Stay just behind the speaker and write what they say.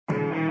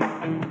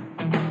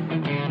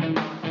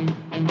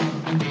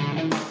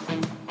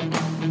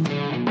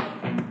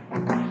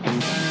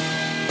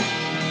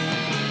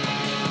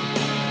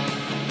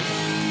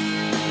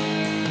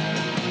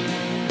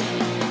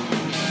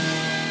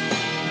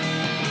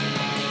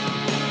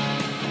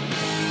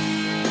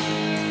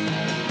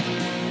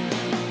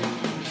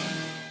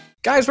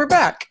Guys, we're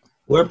back.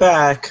 We're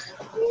back.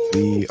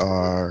 We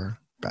are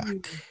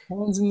back.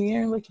 Hands in the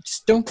air like you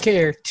just don't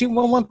care.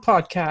 211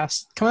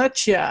 podcast. Coming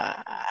at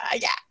ya.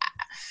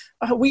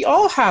 Yeah. We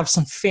all have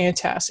some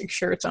fantastic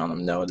shirts on,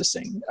 I'm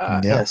noticing.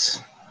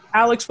 Yes.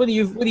 Alex, what are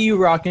you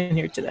rocking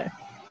here today?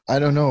 I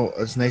don't know.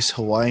 It's a nice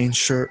Hawaiian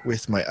shirt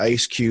with my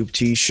Ice Cube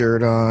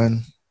t-shirt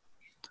on.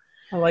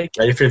 I like it.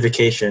 Ready for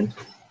vacation.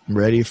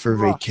 Ready for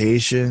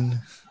vacation.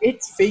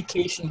 It's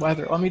vacation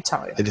weather, let me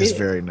tell you. It is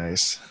very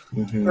nice.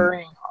 Mm-hmm.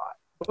 Burning hot.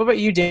 What about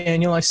you,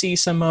 Daniel? I see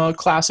some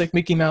classic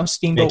Mickey Mouse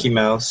Steamboat. Mickey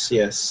Mouse,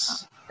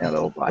 yes. Yeah,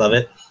 little black. Love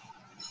it.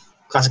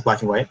 Classic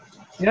black and white.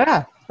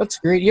 Yeah, that's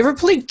great. You ever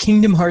played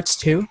Kingdom Hearts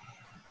 2?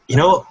 You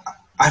know,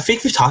 I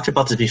think we've talked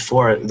about this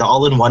before. The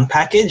all-in-one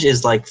package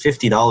is like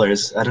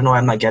 $50. I don't know why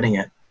I'm not getting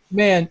it.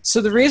 Man, so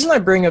the reason I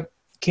bring up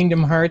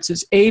Kingdom Hearts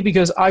is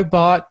because I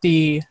bought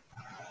the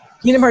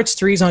Kingdom Hearts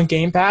 3s on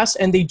Game Pass,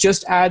 and they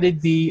just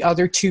added the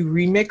other two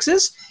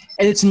remixes,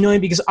 and it's annoying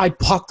because I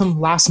bought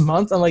them last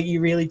month, and you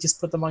really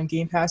just put them on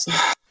Game Pass.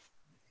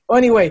 Well,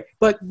 anyway,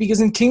 but because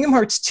in Kingdom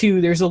Hearts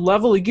 2, there's a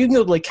level, you can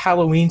go to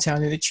Halloween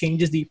Town, and it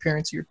changes the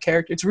appearance of your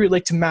character. It's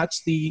really to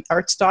match the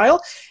art style,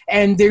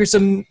 and there's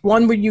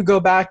one where you go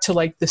back to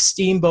the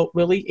Steamboat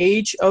Willie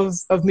age of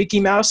Mickey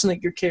Mouse,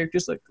 and your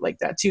characters look like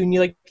that too, and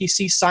you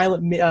see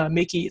silent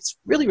Mickey. It's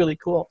really, really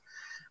cool.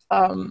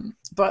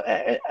 But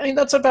I mean,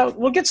 that's about.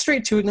 We'll get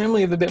straight to it. Normally,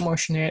 we have a bit more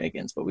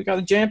shenanigans, but we got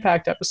a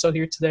jam-packed episode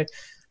here today.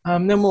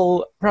 Then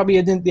we'll probably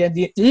at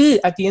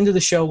the end of the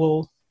show,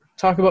 we'll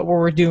talk about what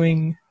we're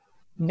doing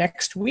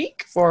next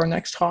week for our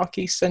next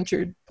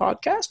hockey-centered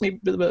podcast. Maybe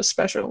a bit of a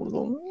special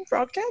little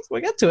broadcast.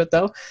 We'll get to it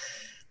though.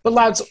 But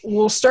lads,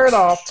 we'll start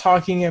off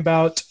talking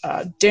about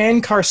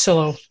Dan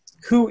Carcillo,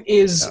 who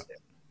is.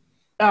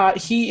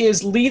 He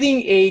is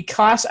leading a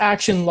class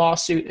action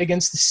lawsuit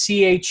against the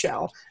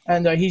CHL,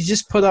 and he's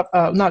just put up,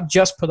 not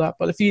just put up,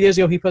 but a few days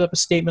ago he put up a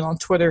statement on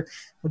Twitter.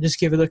 We'll just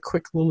give it a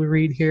quick little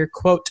read here.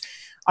 Quote,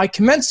 I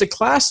commenced a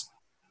class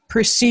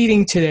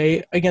proceeding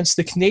today against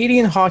the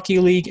Canadian Hockey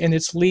League and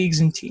its leagues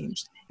and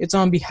teams. It's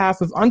on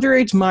behalf of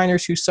underage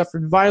minors who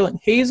suffered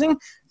violent hazing,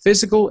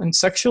 physical and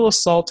sexual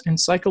assault, and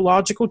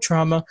psychological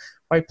trauma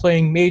by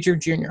playing major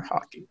junior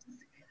hockey.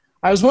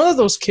 I was one of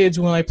those kids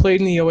when I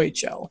played in the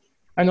OHL.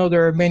 I know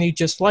there are many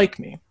just like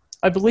me.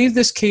 I believe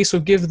this case will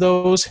give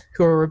those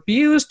who are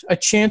abused a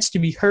chance to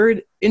be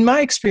heard. In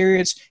my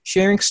experience,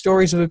 sharing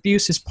stories of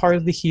abuse is part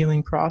of the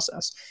healing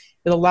process.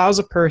 It allows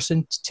a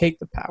person to take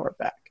the power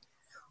back.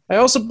 I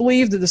also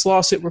believe that this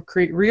lawsuit will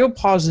create real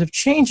positive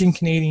change in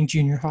Canadian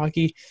junior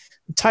hockey.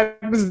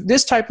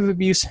 This type of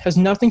abuse has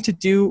nothing to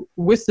do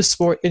with the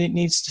sport, and it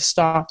needs to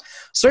stop.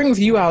 Starting with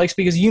you, Alex,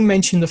 because you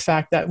mentioned the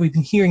fact that we've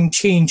been hearing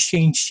change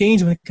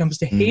when it comes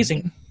to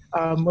hazing.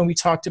 When we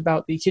talked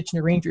about the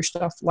Kitchener Rangers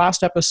stuff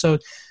last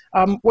episode.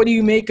 What do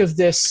you make of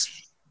this?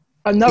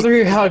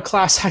 Another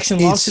class action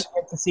lawsuit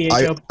against the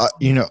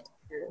CHL.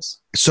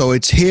 So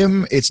it's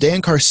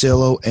Dan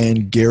Carcillo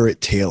and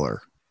Garrett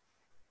Taylor.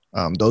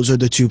 Those are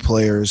the two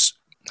players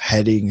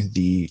heading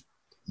the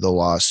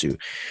lawsuit.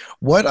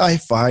 What I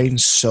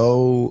find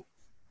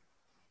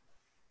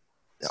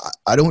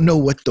I don't know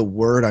what the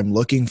word I'm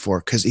looking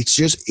for, because it's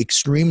just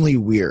extremely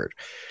weird.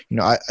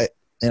 I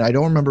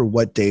don't remember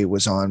what day it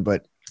was on,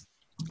 but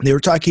they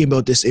were talking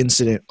about this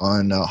incident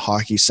on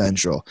Hockey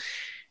Central,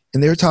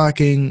 and they were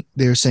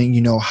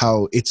saying,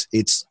 how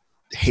it's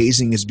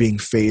hazing is being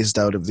phased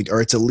out of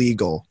or it's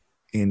illegal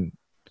in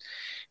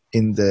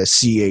the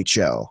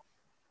CHL.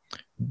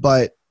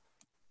 But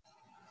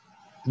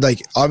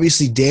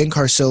obviously Dan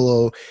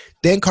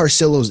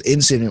Carcillo's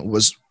incident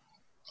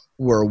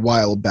were a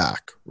while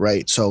back,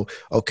 right? So,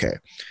 okay.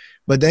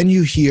 But then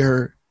you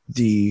hear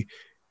the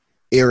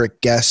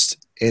Eric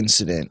Guest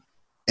incident,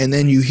 and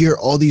then you hear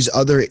all these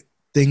other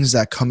things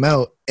that come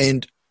out,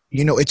 and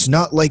it's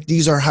not like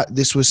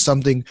this was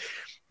something.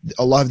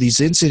 A lot of these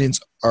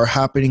incidents are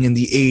happening in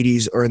the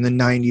 80s or in the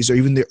 90s or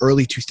even the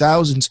early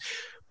 2000s,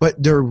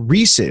 but they're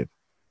recent.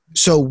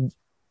 So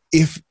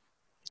if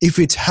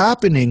it's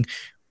happening,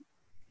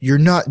 you're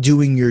not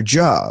doing your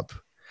job.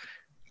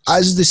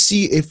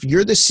 If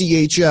you're the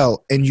CHL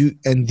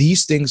and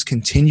these things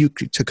continue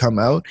to come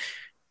out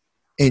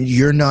and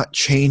you're not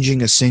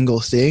changing a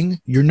single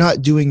thing, you're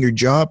not doing your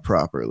job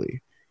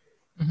properly.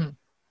 Mm-hmm.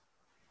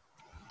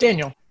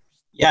 Daniel.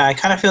 Yeah, I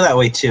kind of feel that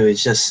way too.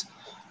 It's just,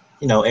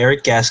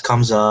 Eric Guest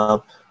comes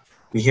up.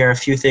 We hear a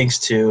few things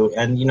too.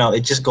 And,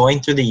 it's just going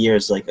through the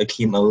years, like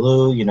Akeem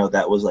Alou,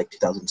 that was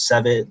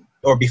 2007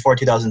 or before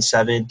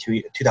 2007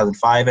 to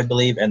 2005, I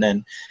believe. And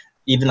then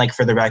even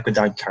further back with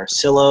Dan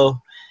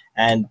Carcillo.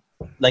 And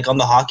on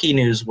the hockey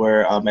news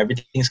where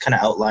everything's kind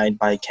of outlined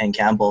by Ken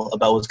Campbell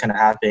about what's kind of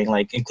happening,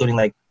 including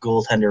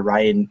goaltender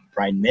Ryan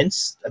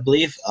Mintz, I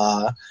believe.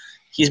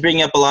 He's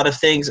bringing up a lot of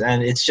things,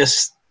 and it's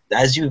just,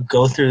 as you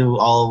go through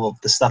all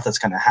of the stuff that's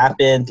kind of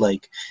happened,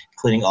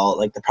 including all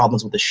the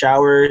problems with the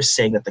showers,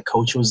 saying that the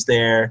coach was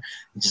there,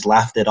 just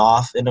laughed it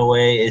off in a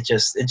way. It's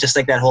just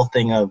that whole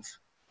thing of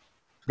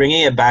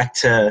bringing it back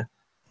to,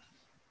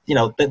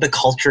 the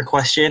culture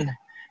question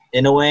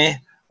in a way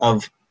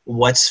of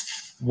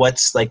what's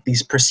what's like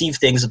these perceived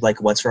things of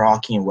like what's for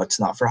hockey and what's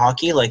not for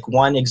hockey. Like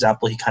one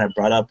example he kind of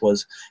brought up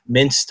was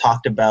Mintz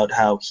talked about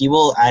how he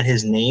will add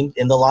his name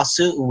in the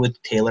lawsuit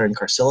with Taylor and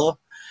Carcillo,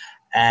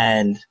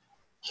 and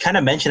he kind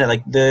of mentioned it,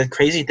 like the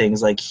crazy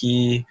things, like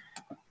he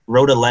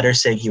wrote a letter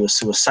saying he was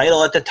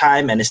suicidal at the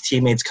time, and his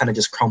teammates kind of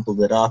just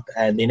crumpled it up,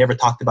 and they never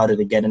talked about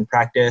it again in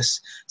practice.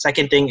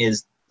 Second thing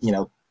is, you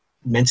know,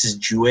 Mintz is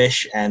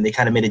Jewish, and they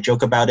kind of made a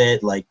joke about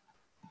it. Like,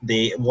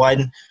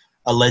 one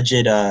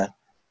alleged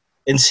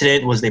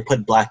incident was they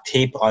put black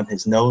tape on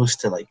his nose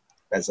to like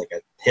as like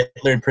a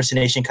Hitler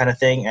impersonation kind of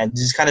thing, and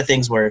these kind of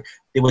things where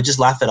they would just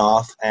laugh it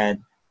off, and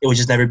it would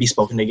just never be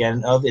spoken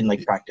again of in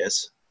like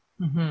practice.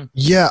 Mm-hmm.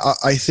 Yeah,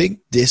 I think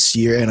this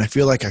year, and I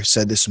feel like I've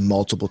said this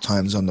multiple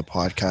times on the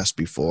podcast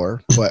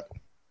before, but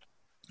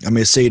I'm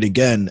going to say it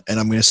again, and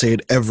I'm going to say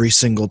it every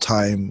single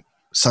time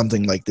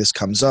something like this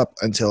comes up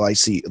until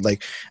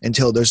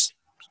there's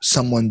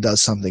someone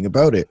does something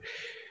about it.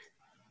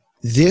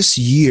 This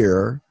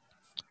year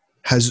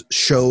has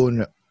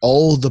shown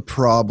all the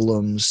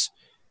problems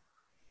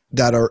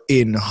that are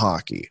in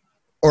hockey,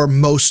 or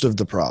most of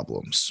the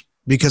problems,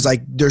 because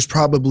there's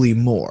probably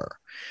more.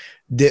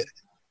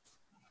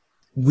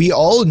 We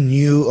all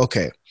knew,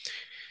 okay,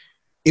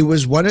 it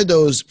was one of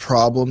those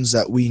problems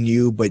that we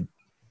knew but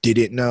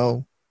didn't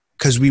know,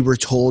 because we were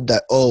told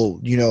that,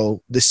 the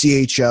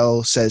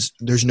CHL says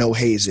there's no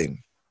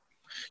hazing.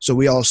 So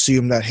we all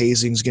assume that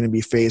hazing is going to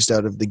be phased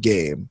out of the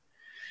game.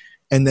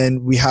 And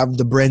then we have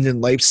the Brendan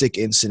Leipsic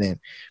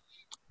incident.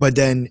 But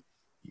then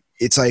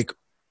it's like,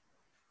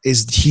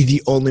 is he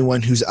the only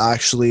one who's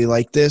actually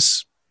like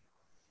this?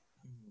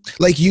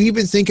 Like, you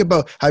even think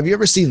about, have you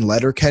ever seen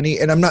Letterkenny?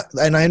 And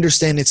I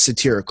understand it's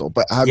satirical,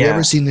 but have you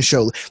ever seen the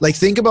show? Like,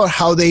 think about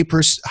how they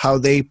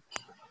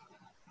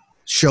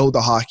show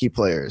the hockey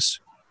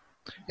players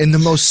in the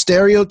most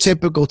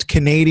stereotypical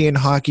Canadian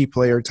hockey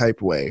player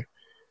type way.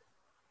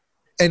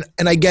 And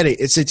I get it,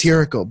 it's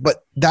satirical,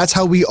 but that's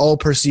how we all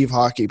perceive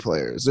hockey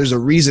players. There's a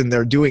reason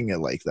they're doing it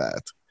like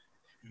that.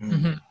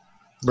 Mm-hmm.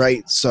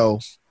 Right? So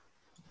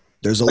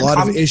there's a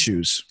lot of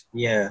issues.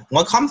 Yeah.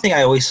 One common thing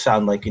I always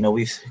found, like, you know,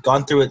 we've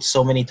gone through it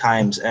so many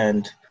times,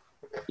 and,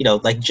 you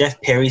know, like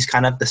Jeff Perry's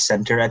kind of the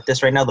center at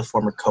this right now, the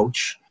former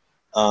coach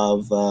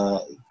of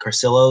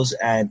Carcillo's,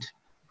 and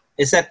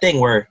it's that thing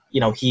where, you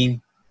know,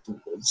 he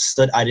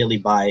stood idly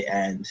by,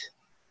 and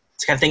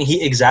it's kind of thing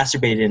he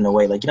exacerbated in a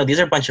way. Like, you know, these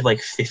are a bunch of like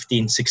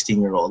 15,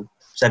 16-year-old,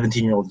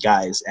 17-year-old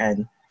guys,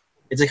 and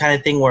it's the kind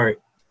of thing where,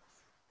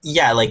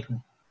 yeah, like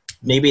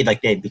maybe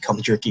like they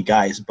become jerky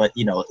guys, but,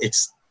 you know, it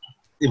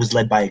was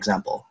led by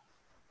example.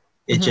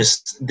 It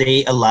just,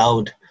 they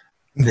allowed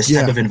this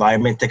type of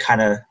environment to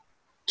kind of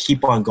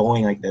keep on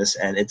going like this,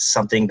 and it's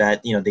something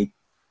that, you know, they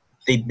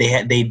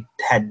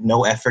had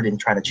no effort in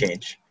trying to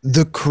change.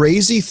 The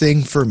crazy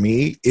thing for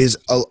me is,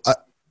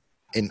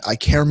 and I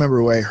can't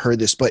remember where I heard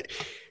this, but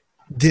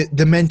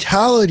the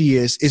mentality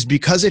is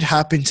because it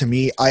happened to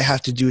me, I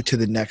have to do it to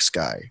the next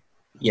guy.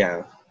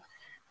 Yeah.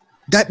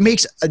 That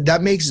makes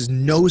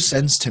no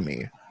sense to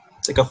me.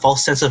 It's like a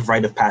false sense of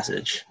rite of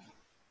passage.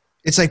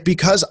 It's like,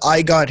 because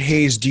I got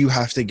hazed, you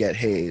have to get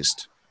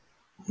hazed.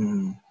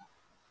 Mm.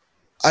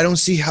 I don't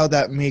see how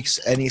that makes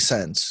any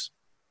sense.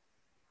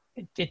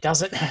 It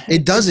doesn't.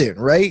 It doesn't,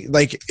 right?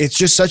 Like, it's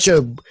just such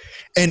a,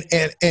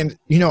 and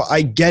you know,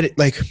 I get it.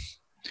 Like,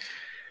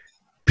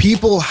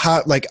 people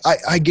have, like,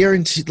 I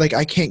guarantee, like,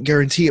 I can't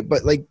guarantee it,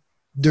 but like,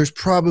 there's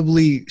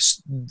probably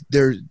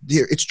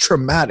it's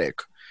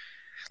traumatic.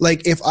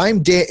 Like, if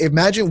I'm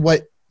imagine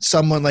what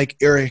someone like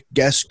Eric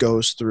Guest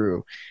goes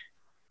through,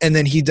 and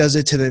then he does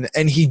it to the,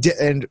 and he did,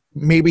 and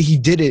maybe he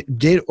did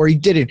or he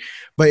didn't,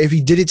 but if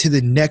he did it to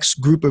the next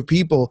group of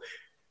people,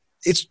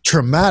 it's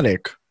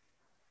traumatic.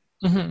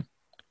 Mm-hmm.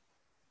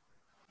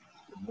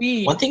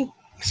 One thing,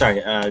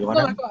 sorry,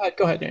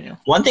 go ahead, Daniel.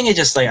 One thing is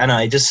just like, I know,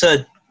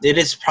 it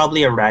is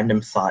probably a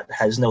random thought,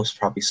 has no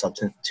probably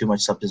too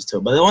much substance to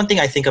it. But the one thing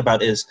I think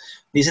about is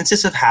these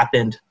incidents have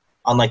happened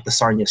on like the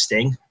Sarnia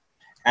Sting,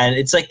 and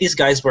it's like these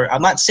guys were,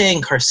 I'm not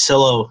saying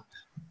Carcillo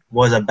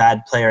was a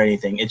bad player or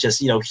anything. It's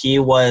just, you know, he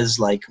was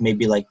like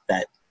maybe like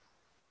that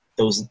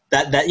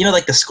you know,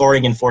 like the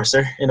scoring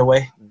enforcer in a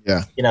way.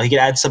 Yeah. You know, he could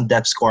add some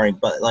depth scoring,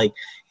 but like,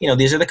 you know,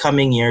 these are the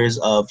coming years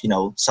of, you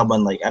know,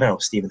 someone like, I don't know,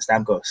 Steven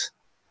Stamkos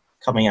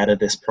coming out of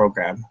this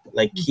program.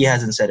 Like, he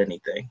hasn't said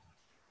anything.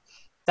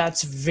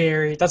 That's a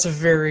very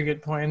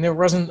good point. And there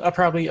wasn't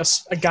probably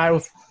a guy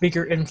with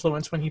bigger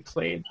influence when he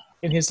played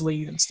in his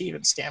league than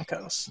Steven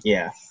Stamkos.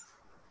 Yeah.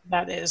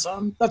 That's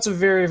a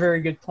very,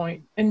 very good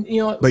point. And,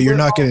 you know, but you're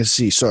not going to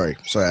see. Sorry,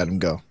 Adam,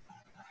 go.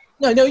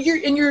 No,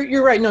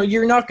 you're right. No,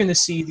 you're not going to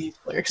see these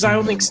players, because I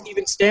don't think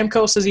Steven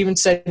Stamkos has even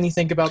said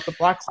anything about the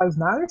Black Lives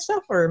Matter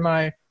stuff. Or am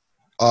I?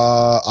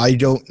 I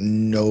don't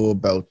know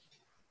about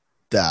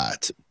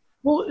that.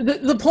 Well,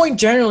 the point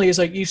generally is,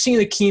 like, you've seen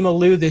Akeem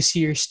Alou this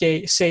year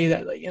say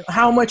that, like, you know,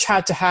 how much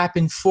had to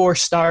happen for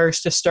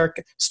stars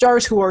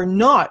who are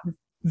not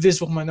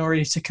visible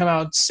minorities to come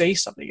out and say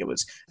something.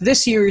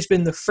 This year has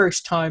been the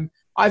first time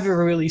I've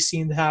ever really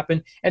seen it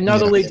happen. And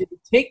not only did it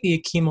take the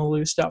Akeem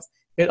Alou stuff,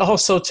 it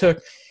also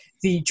took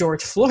the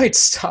George Floyd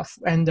stuff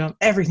and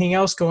everything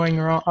else going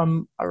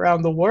around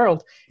the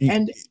world.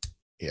 And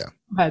yeah.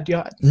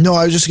 Yeah. No,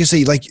 I was just gonna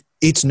say, like,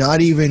 it's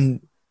not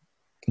even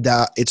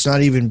that. It's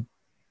not even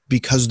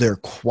because they're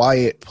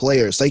quiet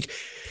players. Like,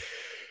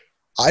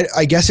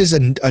 I guess it's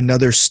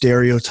another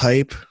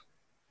stereotype,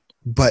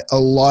 but a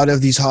lot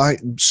of these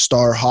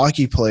star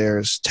hockey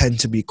players tend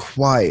to be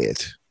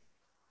quiet.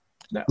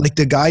 No. Like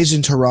the guys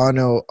in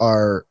Toronto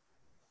are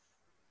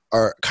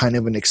kind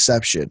of an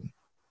exception.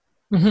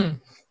 Mm-hmm.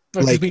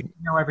 Like, we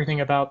know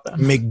everything about them.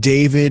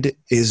 McDavid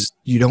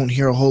you don't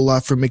hear a whole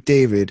lot from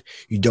McDavid.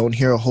 You don't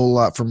hear a whole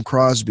lot from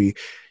Crosby.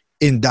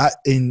 In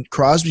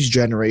Crosby's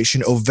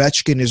generation,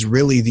 Ovechkin is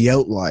really the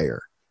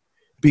outlier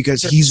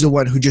because he's the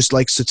one who just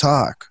likes to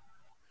talk.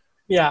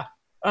 Yeah.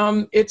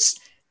 It's,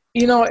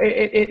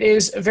 it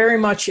is very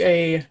much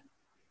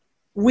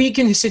we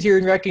can sit here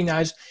and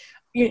recognize,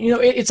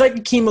 it's like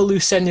Akeem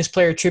Alou said in his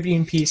Player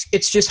Tribune piece.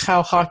 It's just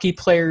how hockey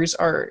players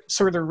are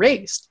sort of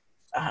raised,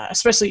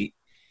 especially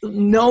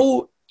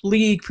no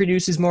league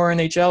produces more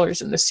NHLers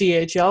than the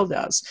CHL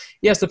does.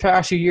 Yes, the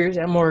past few years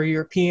and more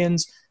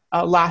Europeans.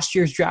 Last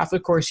year's draft,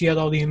 of course, you had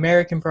all the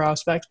American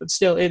prospects, but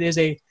still it is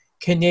a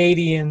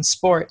Canadian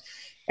sport.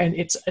 And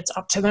it's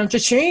up to them to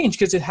change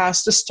because it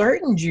has to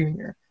start in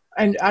junior.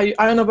 And I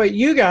don't know about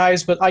you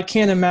guys, but I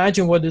can't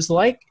imagine what it's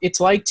like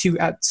to,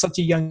 at such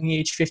a young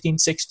age, 15,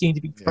 16,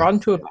 to be brought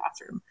into a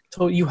bathroom.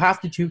 So you have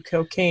to do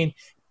cocaine.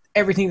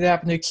 Everything that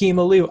happened to Akeem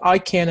Alou, I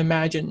can't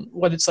imagine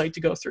what it's like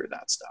to go through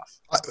that stuff.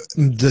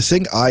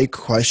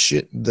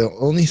 The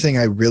only thing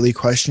I really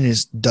question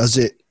is,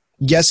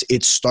 yes,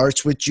 it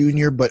starts with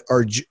junior, but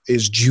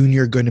is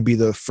junior going to be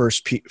the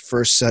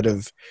first set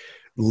of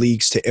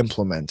leagues to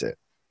implement it?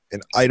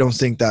 And I don't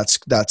think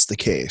that's the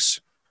case.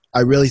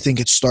 I really think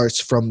it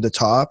starts from the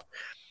top,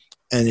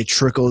 and it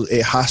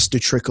has to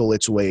trickle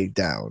its way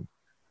down.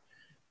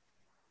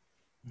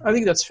 I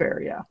think that's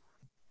fair, yeah.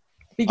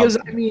 Because,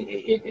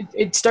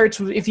 it starts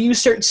with, if you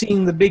start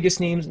seeing the biggest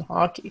names in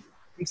hockey,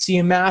 you see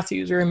a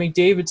Matthews or a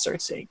McDavid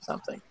start saying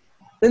something,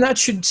 then that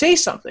should say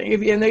something.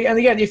 And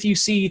again, if you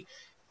see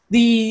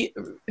I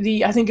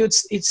think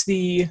it's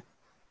the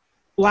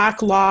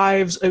Black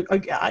Lives.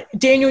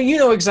 Daniel, you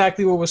know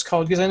exactly what it was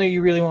called because I know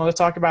you really want to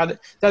talk about it.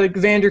 That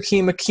Evander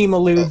Kane, Akeem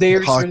Alou,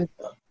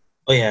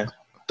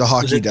 the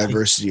Hockey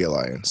Diversity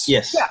Alliance.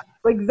 Yes. Yeah,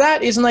 like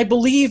that is, and I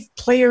believe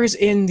players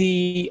in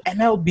the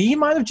MLB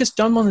might have just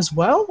done one as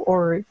well,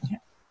 or.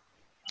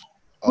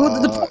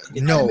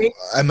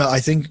 I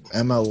think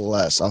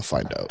MLS. I'll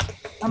find out.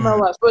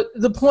 MLS, but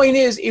the point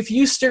is, if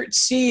you start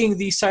seeing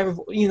these type of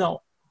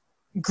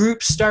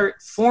groups start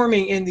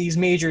forming in these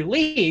major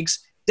leagues,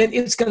 then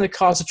it's going to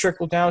cause a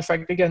trickle-down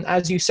effect. Again,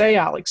 as you say,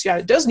 Alex, yeah,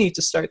 it does need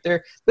to start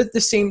there. But at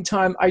the same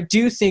time, I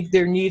do think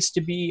there needs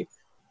to be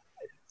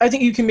 – I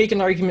think you can make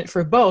an argument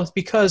for both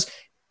because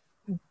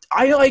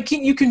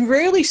you can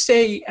rarely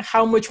say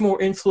how much more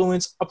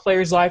influence a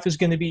player's life is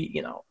going to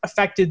be,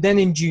 affected than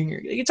in junior.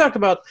 You talk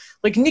about,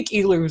 like, Nick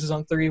Ehlers was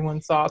on 31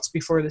 Thoughts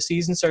before the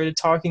season started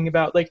talking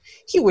about, like,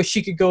 he wished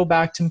he could go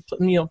back to,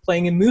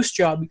 playing in Moose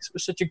Jaw because it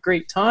was such a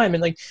great time.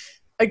 And, like,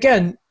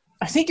 again,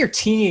 I think your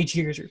teenage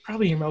years are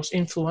probably your most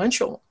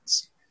influential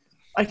ones.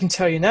 I can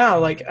tell you now,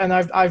 like, and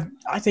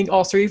I think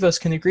all three of us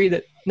can agree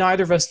that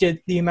neither of us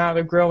did the amount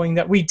of growing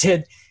that we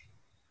did,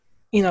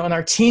 in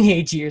our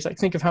teenage years. I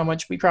think of how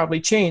much we probably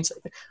changed.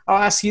 I'll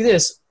ask you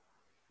this.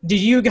 Did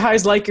you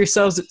guys like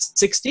yourselves at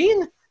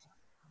 16?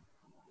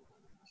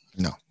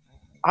 No.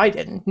 I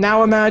didn't.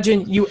 Now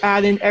imagine you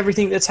add in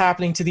everything that's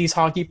happening to these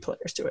hockey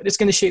players to it. It's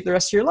going to shape the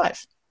rest of your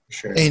life.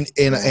 Sure. And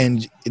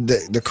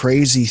the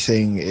crazy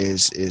thing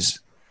is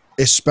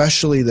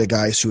especially the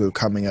guys who are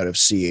coming out of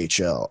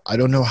CHL. I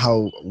don't know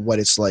what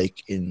it's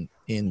like in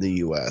the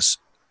US,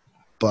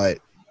 but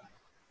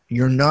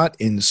you're not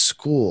in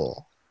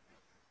school.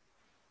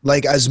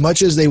 Like, as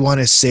much as they want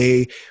to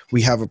say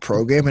we have a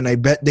program, and I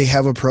bet they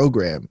have a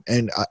program,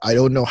 and I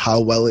don't know how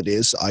well it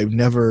is. I've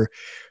never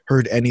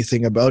heard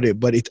anything about it,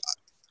 but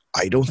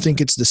I don't think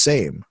it's the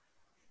same.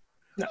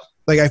 No.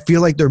 Like, I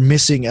feel like they're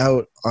missing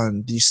out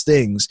on these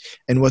things,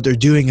 and what they're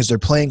doing is they're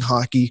playing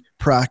hockey,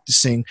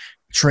 practicing,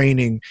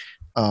 training,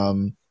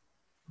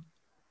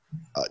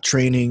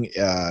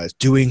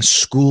 doing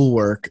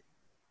schoolwork,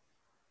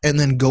 and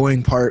then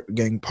getting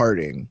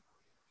partying.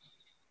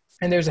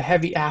 And there's a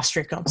heavy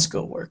asterisk on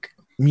schoolwork.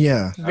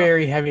 Yeah.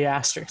 Very heavy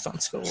asterisk on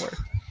schoolwork.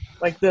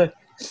 Like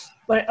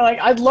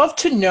I'd love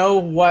to know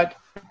what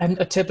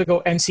a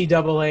typical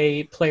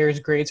NCAA player's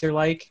grades are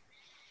like.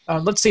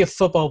 Let's say a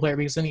football player,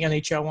 because then the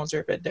NHL ones are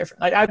a bit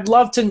different. I'd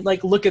love to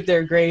look at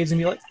their grades and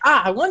be like,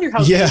 I wonder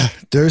how. Yeah,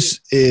 there's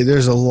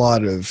a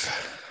lot of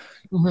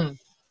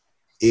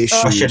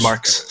issues.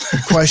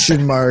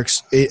 Question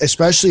marks,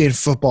 especially in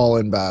football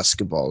and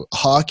basketball.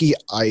 Hockey,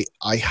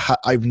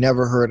 I've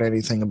never heard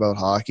anything about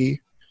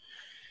hockey.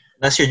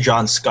 That's your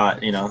John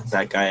Scott.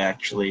 That guy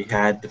actually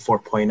had the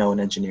 4.0 in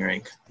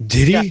engineering.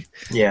 Did he?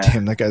 Yeah.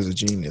 Damn, that guy's a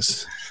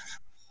genius.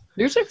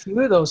 There's a few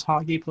of those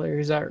hockey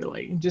players that are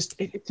like just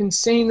it's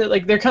insane that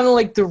like they're kind of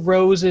like the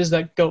roses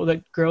that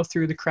grow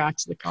through the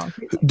cracks of the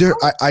concrete.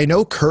 I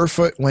know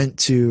Kerfoot went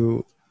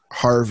to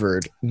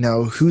Harvard.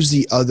 Now, who's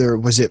the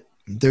other?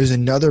 There's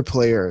another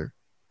player,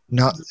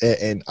 not,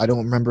 and I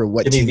don't remember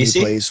what Jimmy team he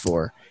Vesey? plays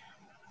for,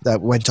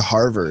 that went to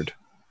Harvard.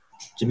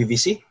 Jimmy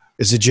Vesey?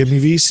 Is it Jimmy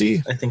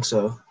Vesey? I think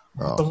so.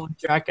 The Oh. one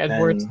Jack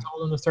Edwards And-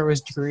 told him to throw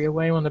his degree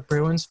away when the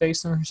Bruins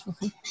faced him or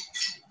something.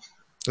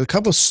 A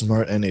couple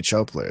smart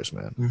NHL players,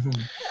 man. Mm-hmm.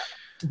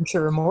 I'm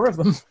sure there are more of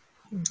them.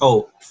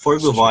 Oh, before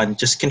we move on,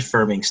 just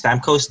confirming,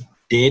 Stamkos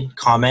did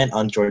comment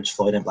on George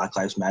Floyd and Black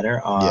Lives Matter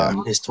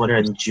on his Twitter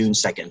on June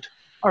 2nd.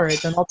 All right,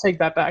 then I'll take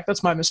that back.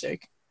 That's my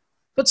mistake.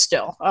 But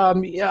still,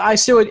 yeah, I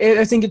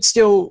think it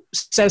still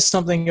says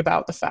something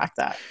about the fact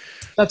that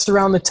that's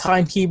around the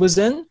time he was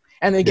in.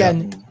 And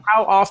again,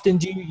 how often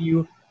do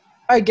you,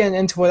 again,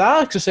 into what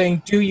Alex was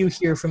saying, do you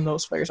hear from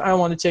those players? I don't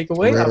want to take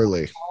away.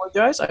 Rarely. I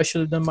apologize. I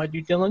should have done my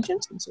due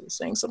diligence instead of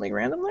saying something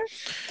random there.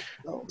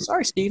 So,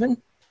 sorry,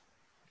 Steven.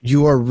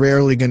 You are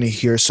rarely going to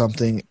hear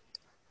something,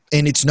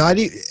 and it's not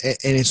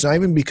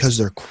even because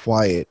they're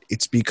quiet.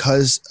 It's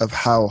because of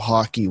how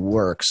hockey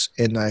works.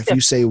 And if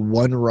you say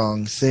one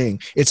wrong thing,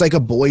 it's like a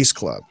boys'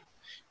 club.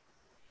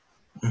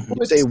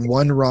 You say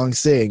one wrong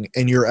thing,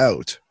 and you're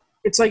out.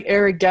 It's like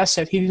Eric Guest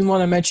said. He didn't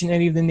want to mention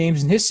any of the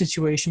names in his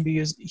situation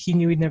because he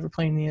knew he'd never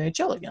play in the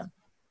NHL again.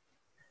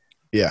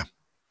 Yeah.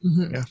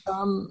 Mm-hmm. Yeah.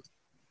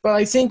 But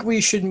I think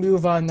we should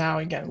move on now.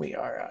 Again, we're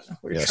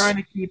Yes. trying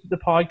to keep the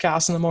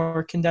podcast in a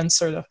more condensed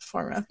sort of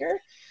format here.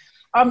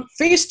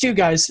 Phase 2,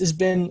 guys, has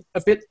been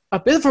a bit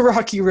of a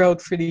rocky road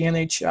for the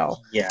NHL.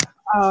 Yeah.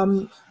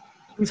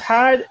 We've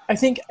had, I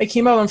think I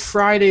came out on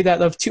Friday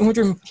that of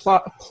 200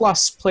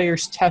 plus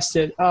players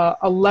tested,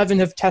 11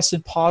 have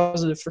tested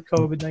positive for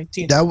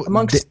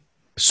COVID-19.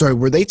 Sorry,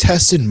 were they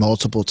tested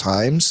multiple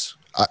times?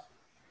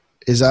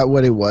 Is that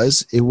what it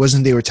was? It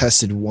wasn't they were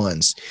tested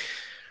once.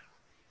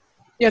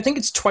 Yeah, I think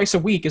it's twice a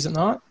week, is it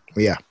not?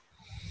 Yeah.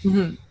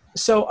 Mm-hmm.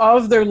 So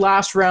of their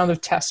last round of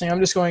testing, I'm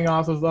just going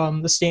off of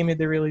the statement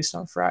they released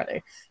on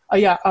Friday.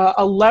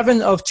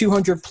 11 of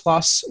 200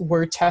 plus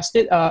were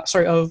tested.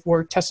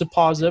 Were tested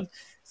positive.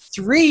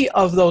 3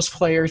 of those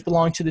players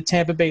belong to the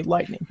Tampa Bay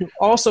Lightning, who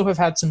also have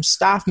had some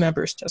staff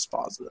members test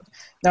positive.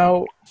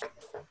 Now,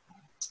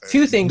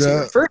 2 things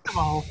here. First of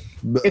all,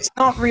 it's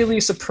not really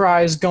a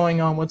surprise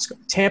going on.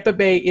 Tampa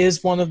Bay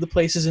is one of the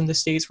places in the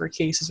States where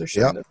cases are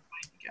starting to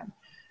spike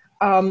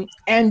again.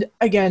 And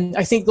again,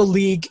 I think the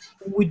league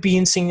would be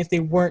insane if they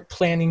weren't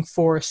planning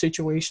for a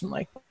situation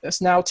like this.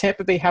 Now,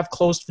 Tampa Bay have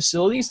closed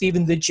facilities.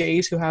 Even the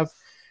Jays, who have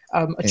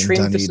a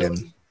training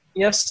facility,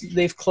 yes,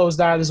 they've closed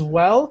that as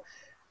well.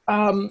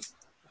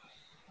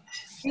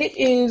 It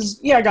is,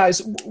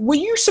 guys, were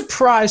you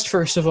surprised,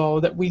 first of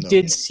all, that we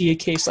did see a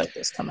case like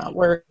this come out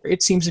where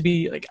it seems to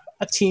be like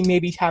a team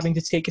maybe having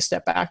to take a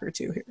step back or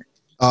two here?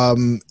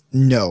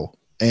 No.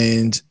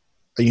 And,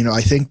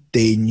 I think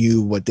they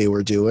knew what they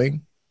were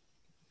doing.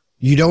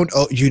 You don't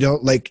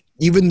like,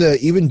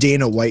 even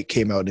Dana White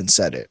came out and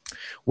said it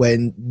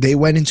when they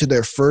went into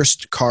their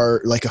first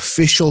card, like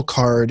official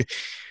card,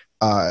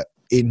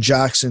 in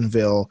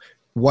Jacksonville.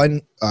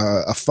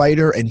 A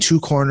fighter and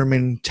 2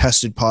 cornermen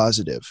tested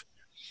positive,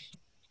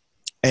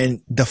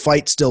 and the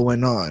fight still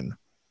went on.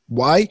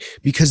 Why?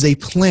 Because they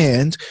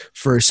planned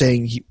for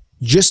saying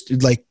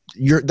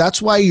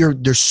that's why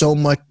there's so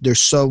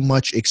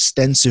much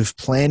extensive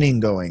planning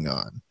going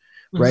on,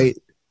 right?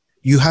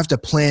 You have to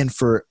plan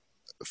for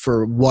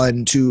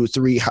 1, 2,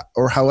 3,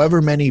 or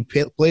however many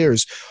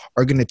players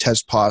are going to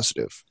test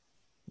positive,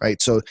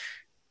 right? So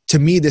to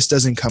me, this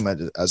doesn't come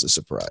as a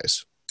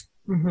surprise.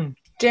 Mm-hmm.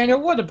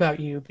 Daniel, what about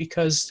you?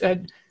 Because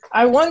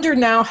I wonder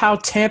now how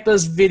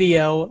Tampa's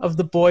video of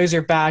the boys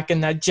are back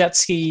and that jet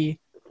ski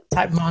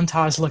type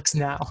montage looks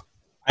now.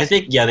 I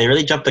think, they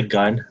really jumped the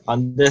gun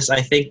on this. I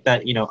think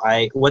that,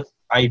 what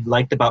I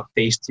liked about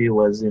phase 2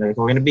 was, we're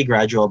going to be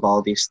gradual about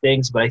all these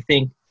things, but I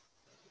think,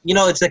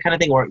 it's the kind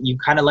of thing where you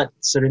kind of let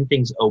certain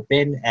things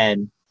open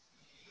and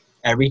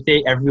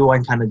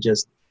everyone kind of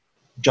just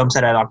jumps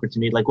at that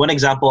opportunity. Like one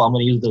example I'm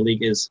going to use the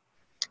league is,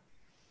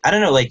 I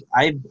don't know, like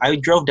I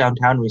drove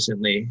downtown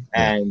recently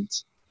and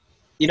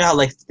you know how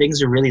like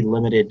things are really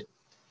limited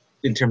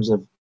in terms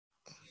of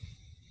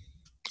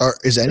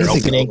is anything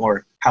opening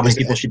or how many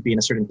people should be in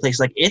a certain place.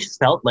 Like it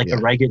felt like a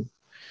regular.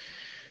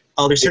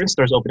 Oh, there's certain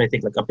stores open, I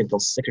think, like up until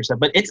 6 or 7.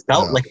 But it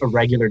felt like a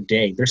regular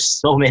day. There's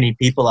so many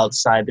people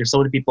outside. There's so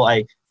many people.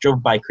 I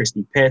drove by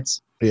Christie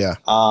Pitts. Yeah.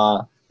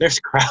 There's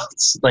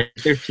crowds. Like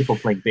there's people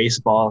playing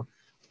baseball.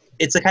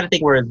 It's the kind of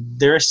thing where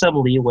there is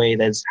some leeway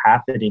that's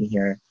happening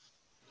here.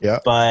 Yeah.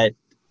 But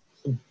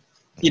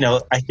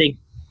I think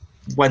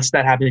once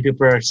that happens,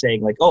 people are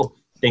saying like, "Oh,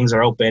 things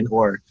are open,"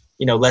 or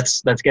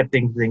let's get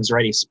things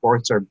ready.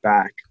 Sports are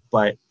back.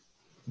 But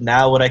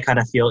now what I kind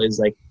of feel is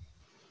like,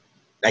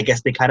 I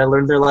guess they kind of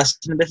learned their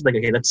lesson in this. Like,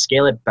 okay, let's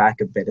scale it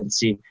back a bit and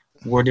see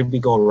where did we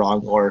go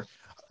wrong, or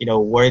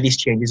what are these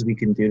changes we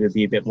can do to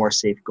be a bit more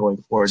safe going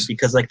forward?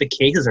 Because like the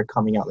cases are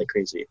coming out like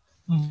crazy.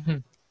 Mm-hmm.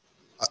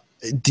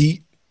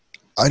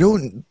 I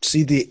don't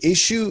see the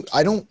issue.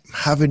 I don't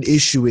have an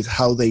issue with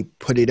how they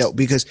put it out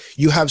because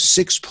you have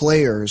 6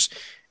 players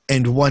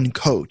and 1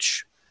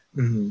 coach.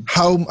 Mhm.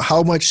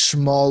 How much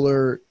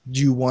smaller do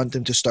you want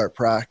them to start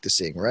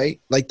practicing, right?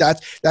 Like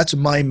that's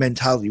my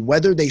mentality.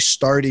 Whether they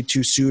started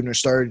too soon or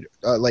started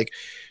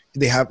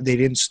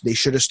they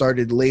should have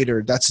started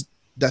later. That's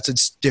a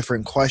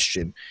different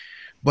question.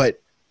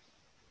 But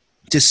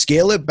to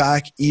scale it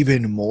back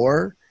even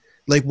more,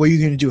 like what are you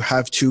going to do?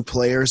 Have 2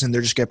 players and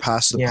they're just get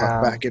passed the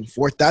puck back and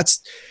forth?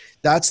 That's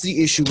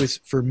the issue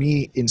for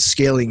me in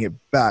scaling it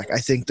back. I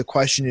think the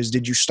question is,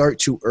 did you start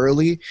too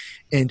early?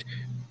 And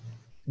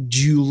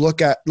do you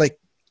look at, like,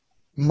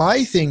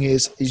 my thing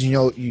is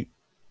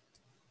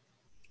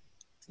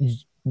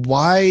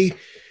why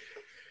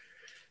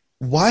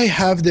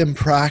have them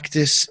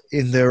practice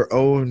in their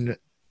own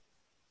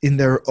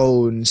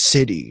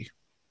city?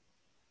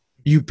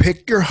 You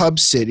pick your hub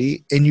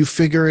city and you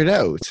figure it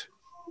out.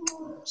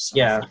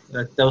 Yeah,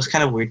 that was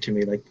kind of weird to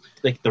me.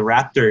 Like the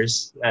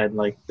Raptors and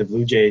like the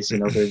Blue Jays,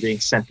 they're being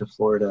sent to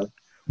Florida.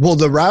 Well,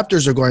 the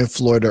Raptors are going to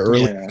Florida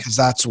early because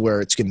that's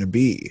where it's going to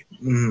be,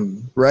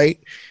 right?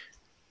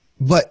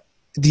 But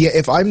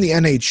if I'm the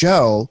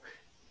NHL,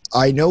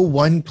 I know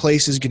one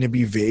place is going to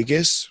be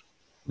Vegas.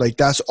 Like,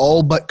 that's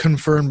all but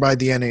confirmed by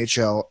the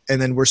NHL,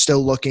 and then we're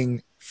still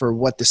looking for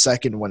what the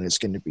second one is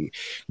going to be.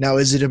 Now,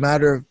 is it a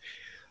matter of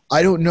 –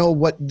 I don't know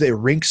what the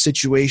rink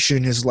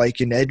situation is like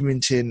in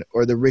Edmonton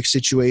or the rink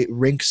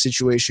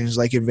situation is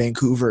like in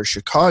Vancouver or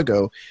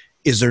Chicago.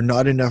 Is there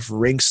not enough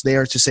rinks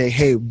there to say,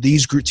 hey,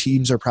 these group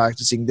teams are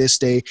practicing this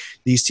day,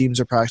 these teams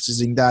are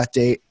practicing that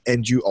day,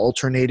 and you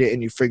alternate it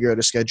and you figure out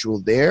a schedule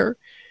there?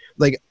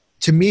 Like,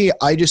 to me,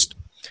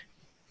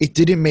 it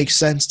didn't make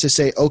sense to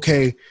say,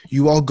 okay,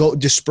 you all go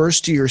disperse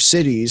to your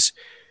cities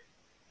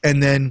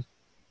and then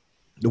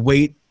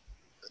wait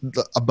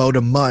about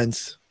a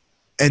month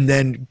and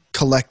then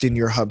collect in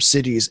your hub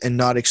cities and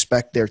not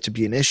expect there to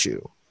be an issue.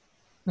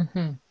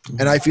 And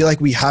I feel like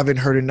we haven't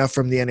heard enough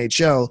from the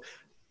NHL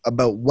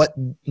about what,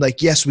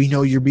 like, yes, we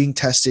know you're being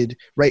tested,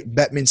 right?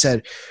 Bettman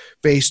said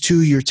phase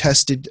 2, you're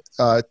tested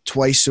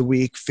twice a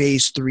week,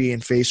 phase 3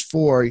 and phase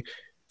 4.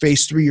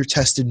 Phase 3, you're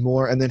tested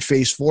more, and then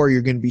phase 4,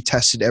 you're going to be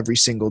tested every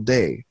single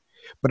day.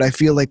 But I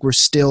feel like we're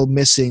still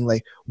missing,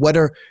 like,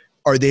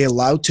 are they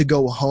allowed to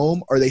go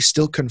home? Are they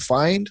still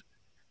confined?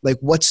 Like,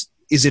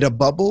 is it a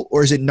bubble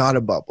or is it not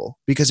a bubble?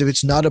 Because if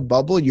it's not a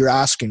bubble, you're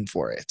asking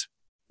for it.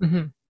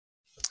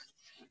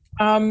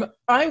 I'm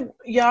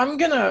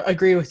gonna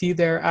agree with you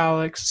there,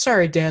 Alex.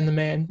 Sorry, Dan the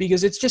man,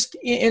 because it's just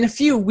in a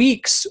few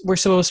weeks we're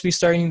supposed to be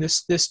starting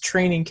this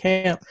training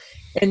camp,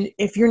 and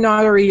if you're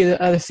not already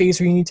at a phase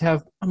where you need to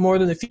have more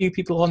than a few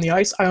people on the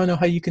ice, I don't know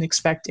how you can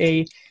expect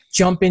a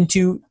jump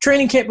into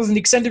training camp with an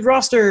extended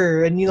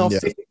roster and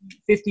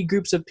 50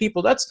 groups of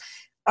people. That's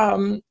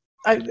I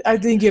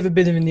think you have a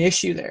bit of an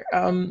issue there.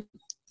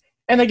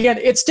 And again,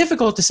 it's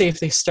difficult to say if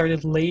they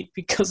started late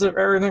because of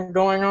everything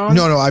going on.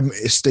 No,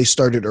 they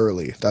started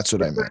early. That's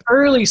what I meant.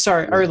 Early.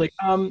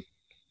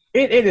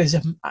 It is.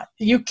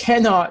 You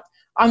cannot.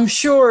 I'm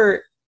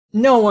sure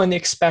no one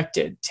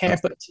expected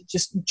Tampa to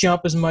just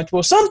jump as much.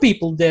 Well, some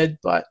people did,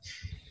 but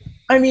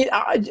I mean,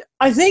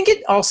 I think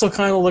it also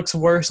kind of looks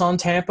worse on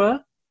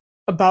Tampa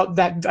about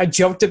that. I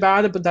joked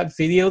about it, but that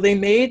video they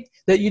made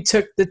that you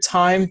took the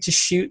time to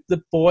shoot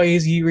the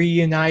boys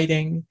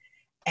reuniting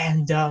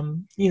and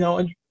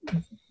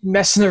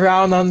messing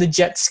around on the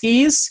jet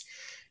skis.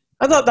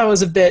 I thought that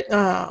was a bit.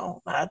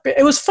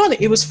 It was funny.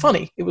 It was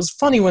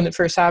funny when it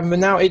first happened, but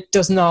now it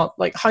does not.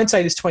 Like,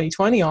 hindsight is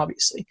 20/20,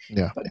 obviously.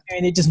 Yeah. But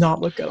it does not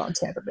look good on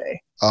Tampa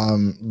Bay.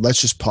 Let's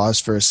just pause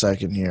for a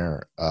second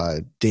here.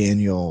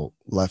 Daniel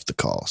left the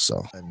call,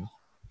 so.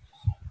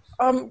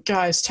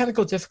 Guys,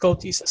 technical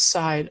difficulties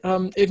aside,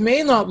 it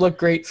may not look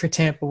great for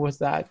Tampa with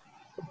that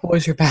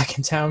boys are back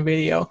in town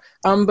video.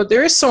 But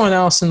there is someone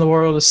else in the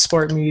world of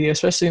sport media,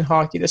 especially in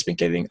hockey, that's been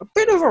getting a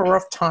bit of a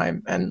rough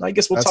time, and I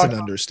guess we'll talk. That's an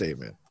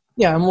understatement.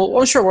 Yeah, and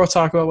I'm sure we'll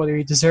talk about whether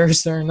he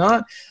deserves it or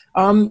not.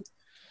 And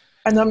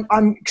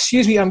I'm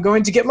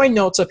going to get my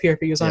notes up here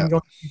because I'm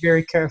going to be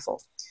very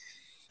careful.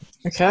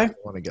 Okay. I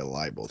want to get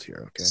libeled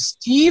here. Okay.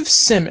 Steve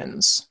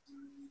Simmons.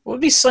 Well,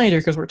 it'd be slander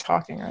because we're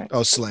talking, right?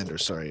 Oh, slander.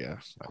 Sorry, yeah.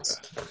 My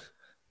bad.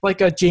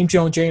 Like James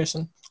Jones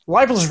Jameson.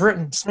 Libel is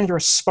written, slander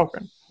is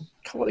spoken.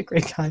 What a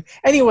great guy.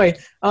 Anyway,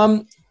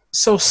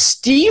 so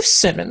Steve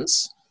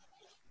Simmons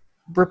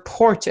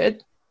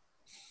reported,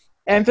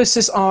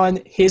 emphasis on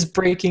his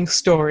breaking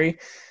story,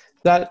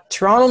 that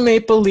Toronto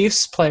Maple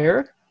Leafs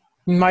player,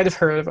 you might have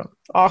heard of him,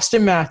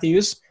 Austin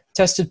Matthews,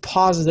 tested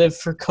positive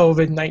for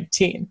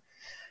COVID-19.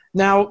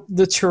 Now,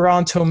 the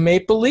Toronto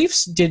Maple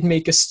Leafs did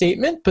make a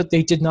statement, but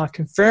they did not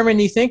confirm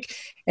anything.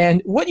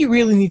 And what you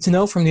really need to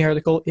know from the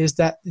article is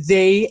that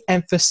they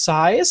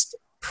emphasized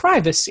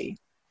privacy.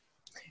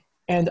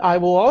 And I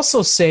will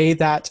also say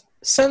that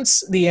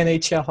since the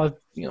NHL have,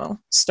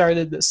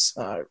 started this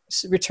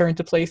return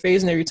to play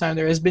phase, and every time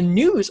there has been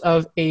news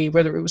of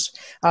whether it was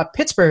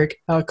Pittsburgh,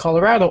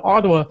 Colorado,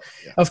 Ottawa,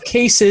 of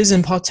cases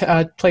and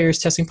players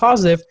testing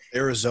positive.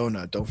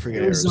 Arizona, don't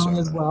forget Arizona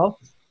as well.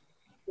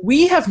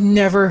 we have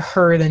never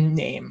heard a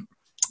name.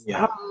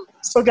 Yeah.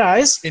 So,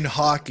 guys, In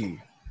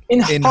hockey. in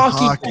In hockey,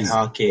 hockey. In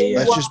hockey, yeah.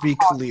 Let's just be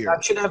clear. I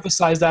should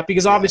emphasize that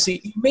because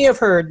obviously you may have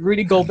heard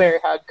Rudy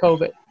Gobert had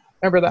COVID.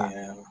 Remember that?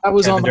 Yeah. That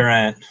was Kevin on.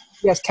 Durant.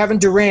 Yes, Kevin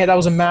Durant. That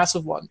was a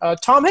massive one.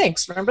 Tom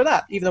Hanks. Remember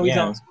that? Even though we Yeah.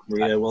 don't.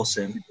 Rita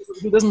Wilson.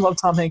 Who doesn't love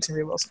Tom Hanks and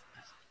Rhea Wilson?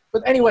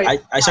 But anyway.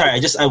 I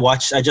just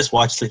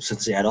watched Sleeps in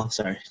Seattle.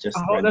 Sorry, just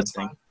a random that's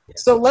thing. fine.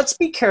 So let's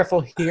be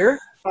careful here.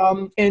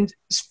 And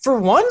for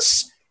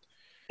once,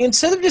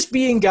 instead of just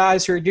being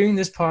guys who are doing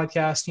this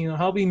podcast,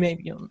 helping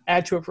maybe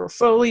add to a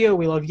portfolio,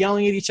 we love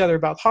yelling at each other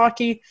about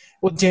hockey.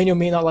 Well, Daniel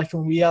may not like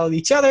when we yell at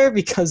each other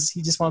because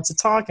he just wants to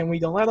talk and we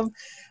don't let him.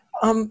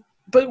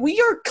 But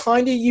we are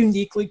kind of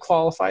uniquely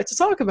qualified to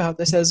talk about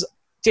this, as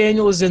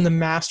Daniel is in the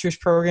master's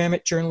program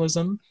at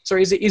journalism.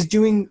 Sorry, is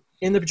doing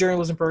in the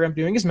journalism program,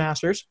 doing his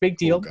master's. Big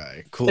deal.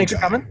 Cool Thanks guy.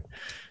 for coming.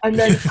 And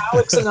then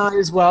Alex and I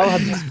as well have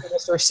just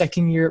finished our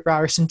second year at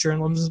Ryerson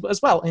Journalism as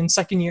well. And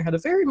second year had a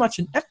very much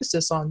an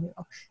emphasis on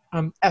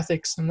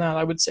ethics and that,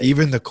 I would say.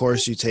 Even the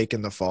course you take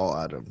in the fall,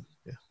 Adam.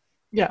 Yeah.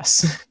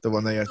 Yes. The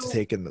one that you have to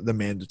take in the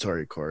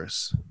mandatory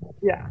course.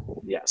 Yeah.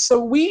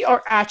 So we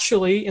are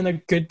actually in a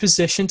good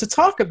position to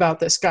talk about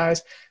this,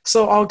 guys.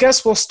 So I'll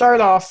guess we'll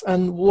start off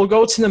and we'll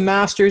go to the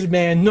Masters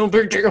man. No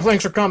big deal.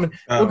 Thanks for coming.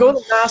 We'll go to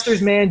the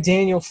Masters man,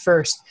 Daniel,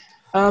 first.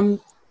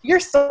 Your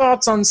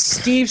thoughts on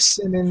Steve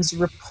Simmons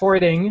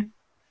reporting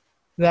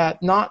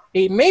that not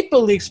a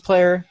Maple Leafs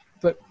player,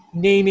 but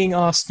naming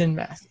Austin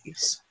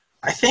Matthews?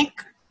 I think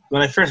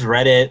when I first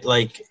read it,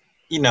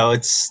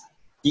 it's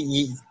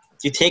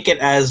you take it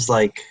as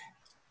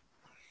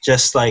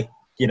just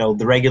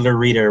the regular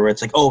reader where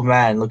it's like, oh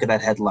man, look at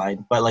that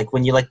headline. But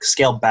when you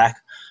scale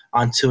back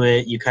onto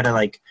it, you kind of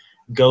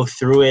go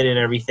through it and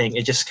everything.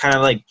 It just kind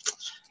of it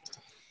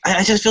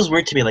just feels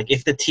weird to me.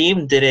 If the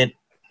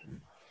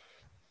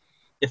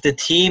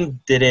team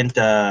didn't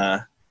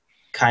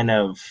kind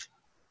of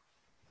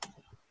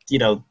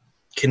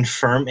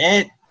confirm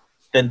it,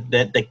 then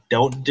that they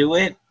don't do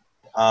it.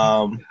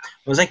 It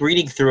was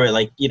reading through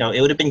it,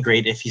 it would have been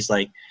great if he's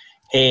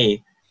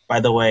hey, by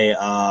the way,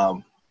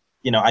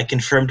 I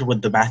confirmed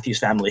with the Matthews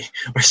family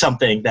or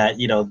something that,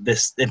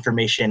 this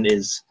information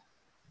is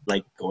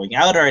going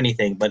out or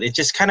anything. But it's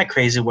just kind of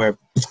crazy where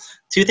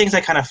two things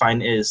I kind of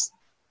find is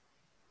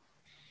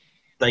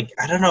I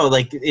don't know,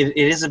 it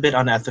is a bit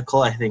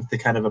unethical, I think, to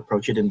kind of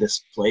approach it in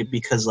this way,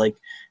 because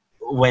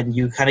when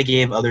you kind of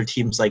gave other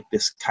teams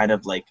this kind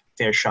of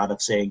fair shot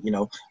of saying,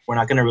 we're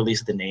not going to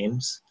release the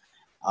names.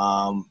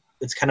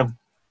 It's kind of,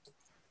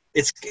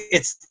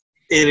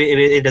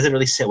 it doesn't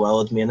really sit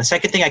well with me. And the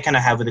second thing I kind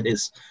of have with it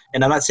is,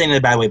 and I'm not saying it in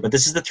a bad way, but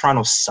this is the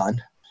Toronto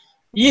Sun.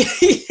 Yeah.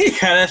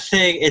 kind of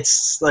thing.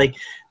 It's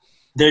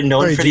they're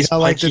known for these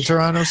punchy. The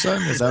Toronto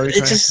Sun? Is that what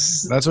you're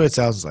that's what it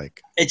sounds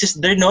like.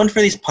 They're known for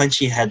these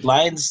punchy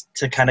headlines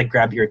to kind of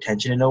grab your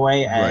attention in a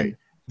way. And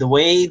the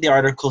way the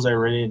articles are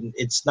written,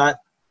 it's not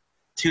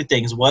two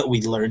things: what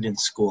we learned in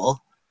school,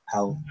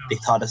 how they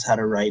taught us how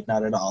to write,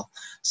 not at all.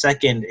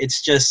 Second,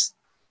 it's just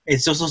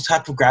those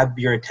type of grab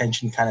your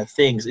attention kind of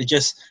things. It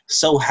just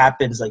so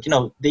happens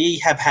they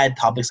have had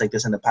topics like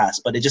this in the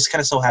past, but it just kind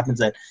of so happens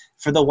that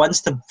for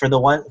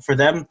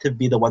them to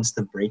be the ones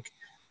to break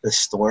the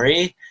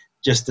story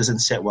just doesn't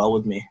sit well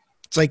with me.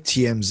 It's like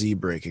TMZ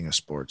breaking a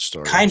sports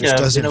story. Kind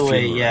of, in a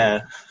way,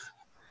 yeah.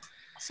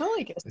 I feel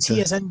like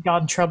TSN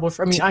got in trouble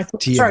for. I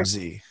think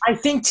TMZ. I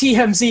think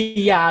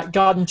TMZ,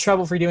 got in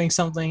trouble for doing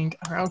something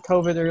around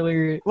COVID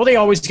earlier. Well, they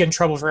always get in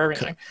trouble for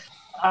everything.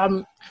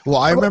 Well,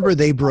 I remember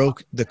they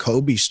broke the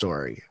Kobe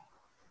story.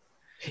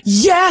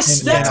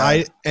 Yes,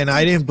 and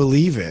I didn't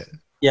believe it.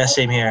 Yeah,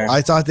 same here.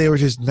 I thought they were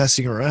just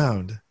messing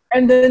around.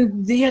 And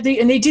then they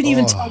didn't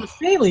even tell the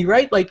family,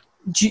 right? I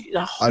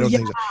don't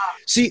think so.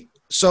 See,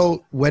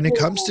 so when it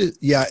comes to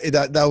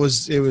that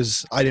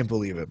was I didn't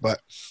believe it,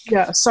 but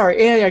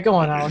sorry, go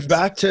on, Alex.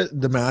 Back to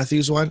the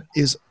Matthews one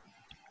is,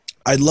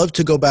 I'd love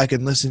to go back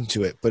and listen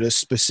to it, but a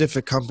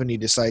specific company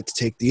decided to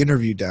take the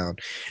interview down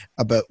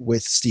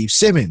with Steve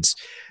Simmons.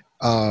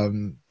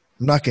 I'm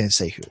not going to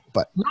say who,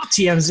 but not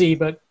TMZ,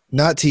 but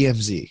not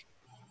TMZ.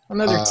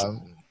 Another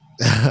team.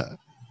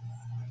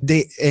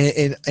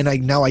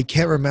 I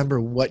can't remember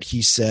what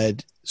he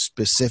said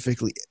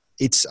specifically.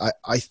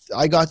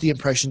 I got the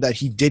impression that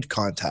he did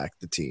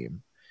contact the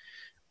team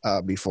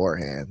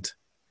beforehand,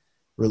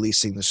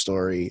 releasing the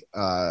story.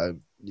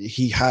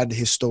 He had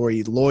his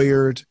story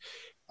lawyered.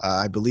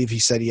 I believe he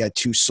said he had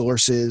two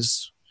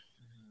sources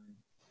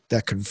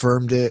that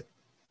confirmed it.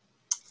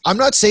 I'm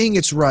not saying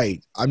it's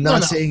right. I'm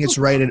not saying it's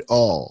right at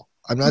all.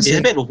 I'm not saying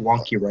it's a bit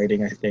wonky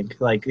writing, I think.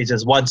 It's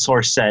just one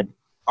source said,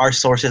 our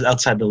sources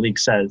outside the league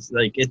says.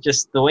 It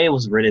just, the way it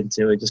was written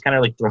too, it just kind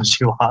of throws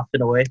you off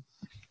in a way.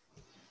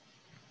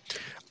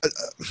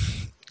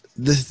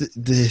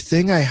 The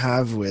thing I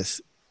have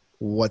with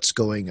what's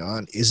going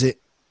on is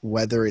it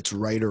whether it's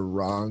right or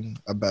wrong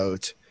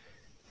about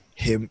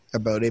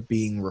it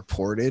being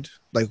reported.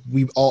 I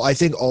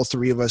think all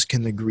three of us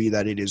can agree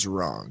that it is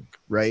wrong,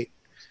 right?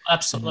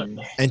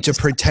 Absolutely. And to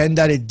pretend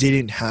that it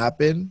didn't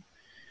happen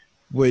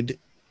would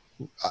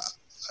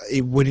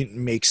it wouldn't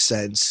make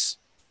sense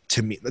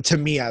to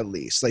me at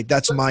least. Like,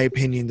 that's my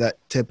opinion, that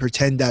to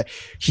pretend that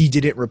he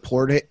didn't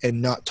report it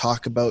and not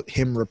talk about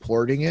him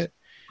reporting it.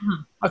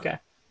 Okay.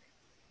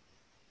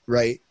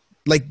 Right?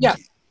 Like, Yeah.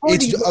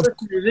 it's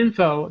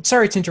info.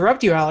 Sorry to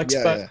interrupt you, Alex,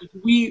 but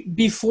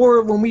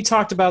when we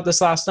talked about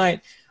this last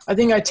night, I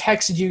think I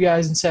texted you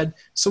guys and said,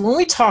 so when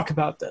we talk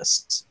about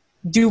this,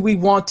 do we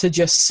want to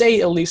just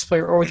say a Leafs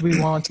player, or do we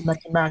want to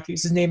mention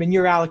Matthews' name? And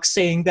you're, Alex,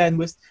 saying then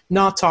with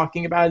not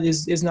talking about it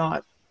is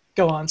not.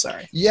 Go on,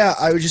 sorry. Yeah,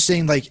 I was just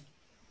saying, like,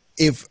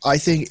 if I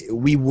think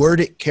we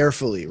word it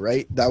carefully,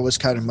 right? That was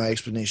kind of my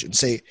explanation.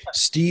 Say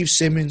Steve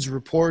Simmons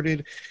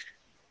reported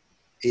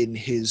in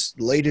his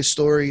latest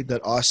story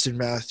that Austin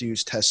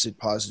Matthews tested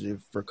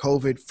positive for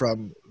COVID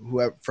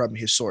from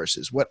his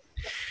sources.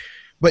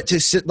 But to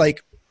sit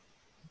like,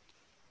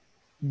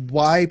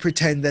 why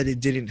pretend that it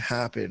didn't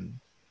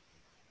happen?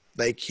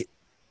 Like,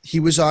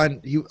 he was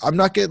on. I'm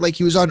not gonna, like,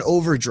 he was on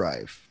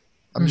overdrive.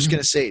 I'm just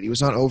gonna say it. He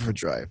was on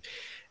overdrive,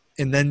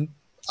 and then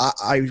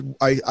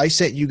I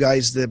sent you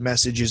guys the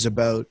messages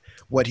about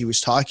what he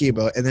was talking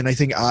about, and then I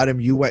think, Adam,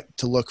 you went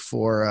to look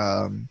for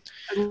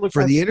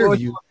the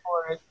interview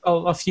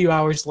a few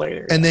hours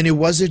later, and then it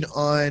wasn't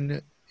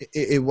on.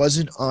 It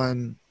wasn't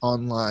on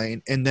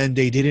online, and then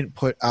they didn't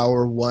put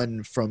hour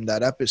one from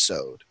that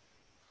episode.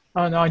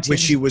 Oh no!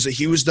 Which he was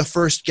the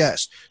first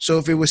guest. So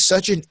if it was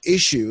such an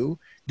issue,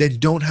 then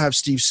don't have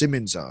Steve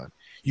Simmons on.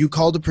 You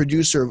call the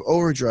producer of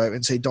Overdrive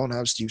and say, don't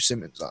have Steve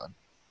Simmons on.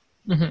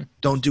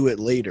 Don't do it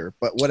later.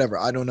 But whatever.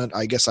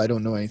 I guess I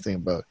don't know anything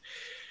about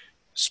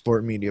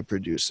sport media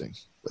producing.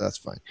 But that's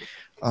fine.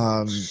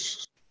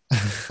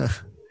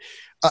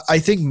 I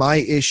think my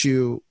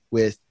issue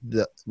with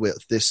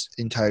this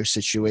entire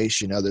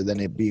situation, other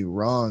than it being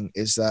wrong,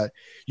 is that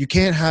you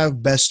can't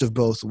have best of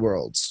both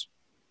worlds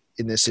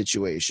in this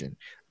situation.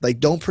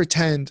 Like, don't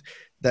pretend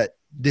that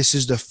this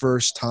is the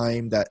first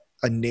time that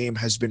a name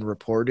has been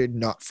reported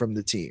not from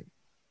the team.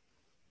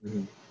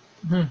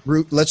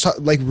 Let's talk,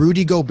 like,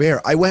 Rudy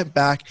Gobert. I went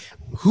back.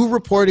 Who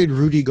reported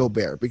Rudy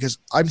Gobert? Because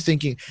I'm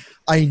thinking,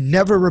 I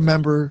never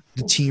remember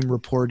the team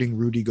reporting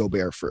Rudy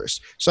Gobert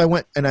first. So I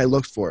went and I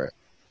looked for it.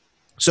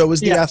 So it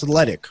was The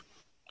Athletic.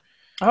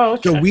 Oh,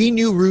 okay. So we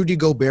knew Rudy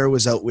Gobert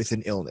was out with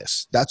an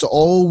illness. That's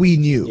all we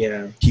knew.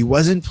 Yeah. He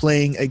wasn't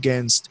playing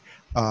against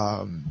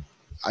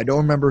I don't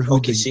remember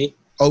who.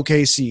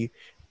 OKC,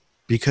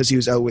 because he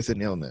was out with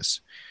an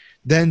illness.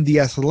 Then The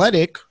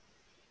Athletic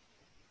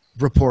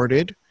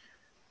reported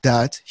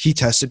that he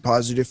tested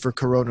positive for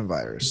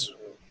coronavirus.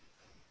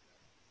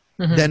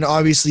 Then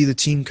obviously the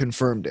team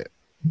confirmed it.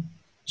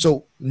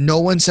 So no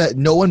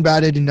one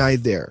batted an eye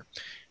there.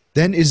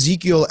 Then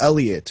Ezekiel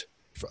Elliott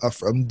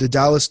from the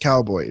Dallas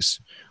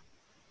Cowboys.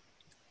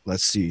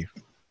 Let's see.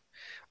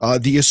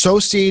 The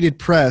Associated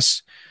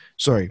Press,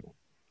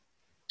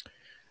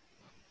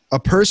 a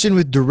person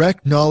with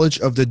direct knowledge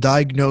of the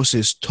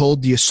diagnosis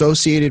told the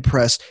Associated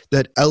Press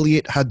that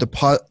Elliott had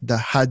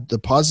the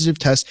positive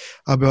test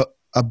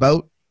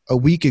about a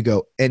week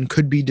ago and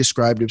could be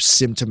described as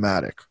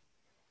symptomatic.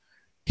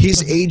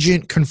 His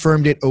agent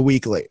confirmed it a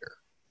week later.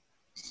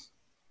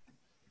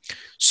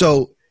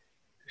 So,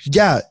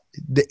 yeah,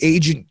 the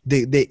agent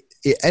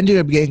it ended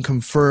up getting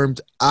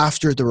confirmed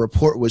after the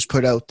report was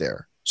put out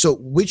there. So,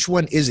 which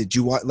one is it? Do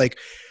you want, like,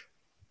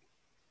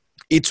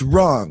 it's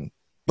wrong,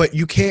 but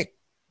you can't.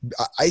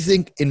 I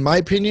think, in my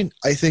opinion,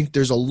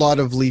 there's a lot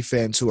of Leaf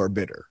fans who are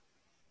bitter.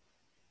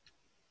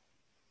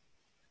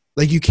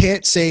 Like, you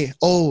can't say,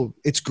 oh,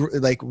 it's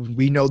like,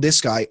 we know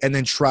this guy, and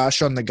then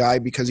trash on the guy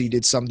because he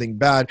did something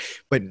bad,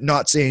 but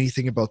not say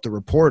anything about the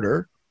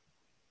reporter.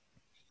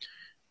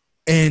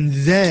 And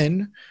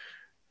then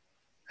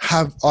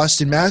have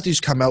Austin Matthews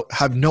come out,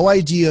 have no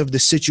idea of the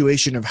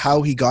situation of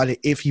how he got it,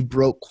 if he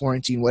broke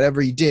quarantine,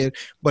 whatever he did,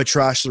 but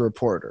trash the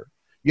reporter.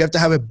 You have to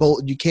have it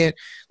both. You can't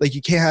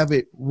have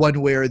it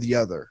one way or the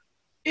other.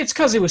 It's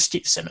because it was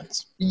Steve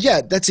Simmons.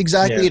 Yeah, that's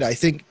exactly it. I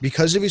think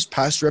because of his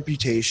past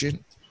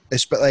reputation,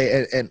 especially,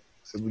 and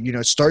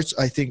it starts.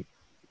 I think,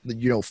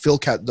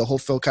 the whole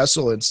Phil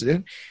Kessel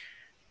incident.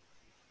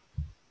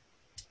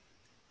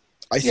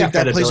 I think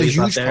that plays a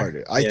huge part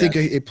in it. I think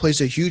it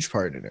plays a huge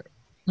part in it.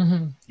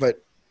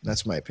 But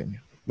that's my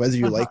opinion. Whether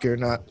you like it or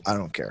not, I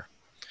don't care.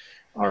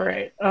 All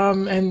right.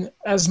 And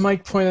as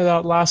Mike pointed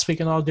out last week,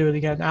 and I'll do it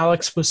again,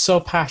 Alex was so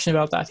passionate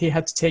about that he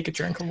had to take a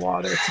drink of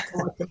water to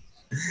collect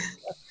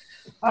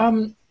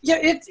him.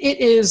 It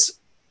is.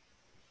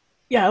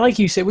 Yeah, like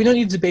you said, we don't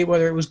need to debate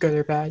whether it was good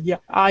or bad. Yeah,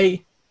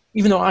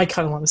 even though I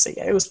kind of want to say,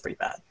 it was pretty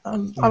bad.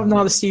 I'm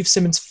not a Steve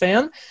Simmons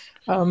fan.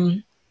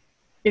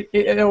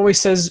 It always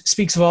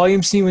speaks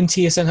volumes to me when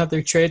TSN have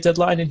their trade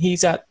deadline, and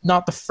he's at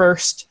not the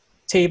first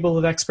table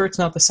of experts,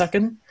 not the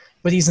second,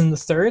 but he's in the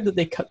third that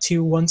they cut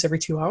to once every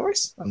 2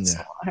 hours. That's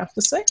all I have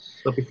to say.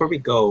 But before we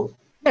go,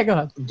 go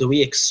ahead. Do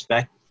we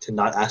expect to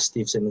not ask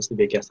Steve Simmons to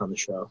be a guest on the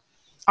show?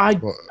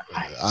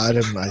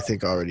 Adam, I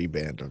think, already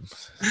banned him.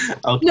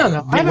 Okay.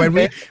 No.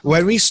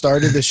 When we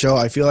started the show,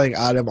 I feel like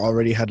Adam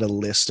already had a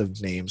list of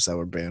names that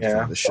were banned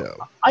from the show.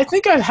 I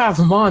think I'd have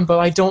him on, but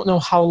I don't know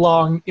how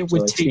long it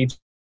would take.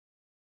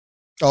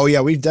 Oh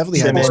yeah, we've definitely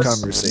had this Simmons,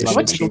 conversation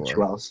What? Who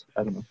before. else?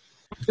 I don't know.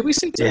 Did we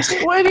say? Yeah.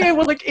 Well, anyway,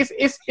 well, like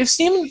if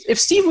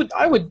Steve would,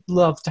 I would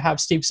love to have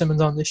Steve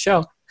Simmons on this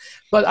show,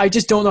 but I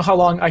just don't know how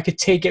long I could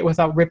take it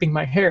without ripping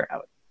my hair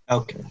out.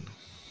 Okay.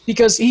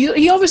 Because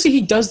he obviously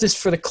he does this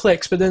for the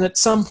clicks, but then at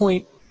some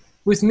point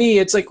with me,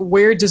 it's like,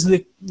 where does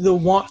the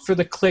want for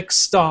the clicks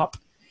stop,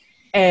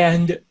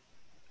 and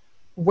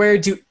where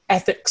do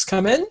ethics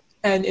come in?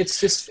 And it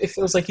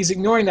feels like he's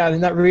ignoring that,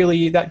 and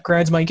that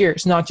grinds my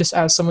gears. Not just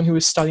as someone who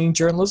is studying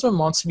journalism and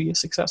wants to be a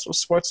successful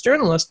sports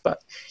journalist,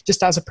 but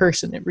just as a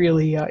person, it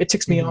really it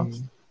ticks me off.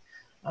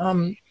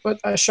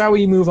 But shall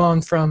we move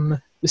on from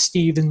the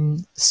Steve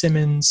and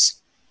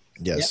Simmons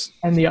Yes.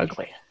 and the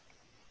ugly?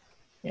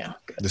 Yeah.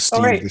 Good. The Steve,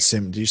 All right. the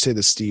Sim. Did you say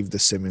the Steve, the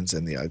Simmons,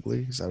 and the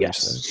ugly? Is that what you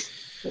said?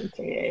 Yes.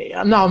 Okay.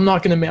 No, I'm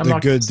not going to. The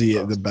good,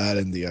 the bad,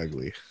 and the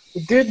ugly.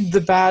 The good, the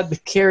bad, the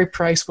Carey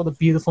Price, what a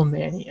beautiful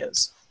man he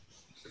is.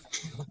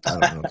 I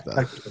don't know if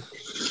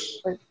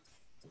that.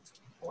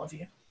 Love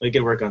you. We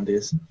can work on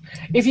this.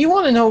 If you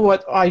want to know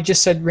what I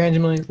just said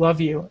randomly,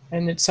 love you,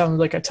 and it sounded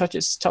like I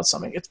touched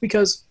something, it's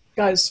because,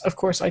 guys, of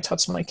course I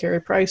touched my Carey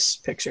Price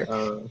picture.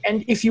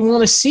 And if you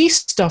want to see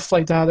stuff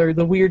like that, or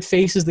the weird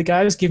faces the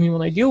guys give me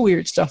when I do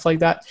weird stuff like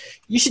that,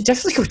 you should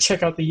definitely go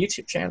check out the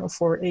YouTube channel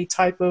for a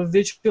type of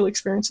visual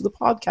experience of the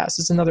podcast.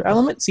 It's another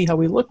element. See how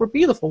we look. We're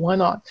beautiful. Why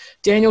not?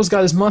 Daniel's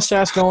got his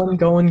mustache going.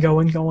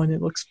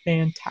 It looks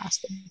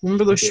fantastic.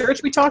 Remember those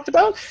shirts we talked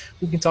about?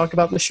 We can talk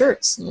about the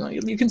shirts.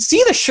 You can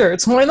see the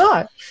shirts. Why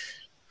not?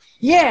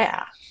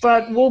 Yeah.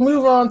 But we'll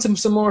move on to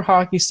some more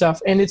hockey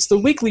stuff, and it's the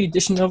weekly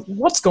edition of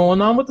What's Going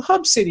On with the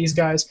Hub Cities,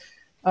 guys.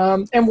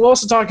 And we'll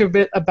also talk a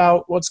bit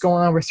about what's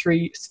going on with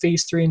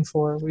Phase 3 and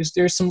 4.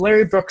 There's some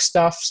Larry Brooks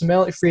stuff, some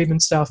Elliot Friedman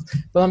stuff,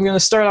 but I'm going to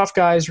start off,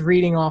 guys,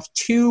 reading off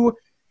 2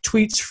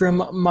 tweets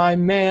from my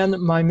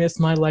man, my myth,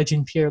 my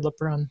legend, Pierre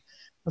Lebrun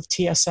of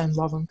TSN.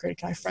 Love him,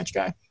 great guy, French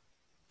guy.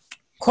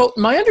 Quote,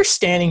 my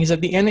understanding is that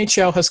the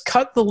NHL has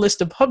cut the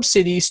list of hub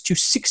cities to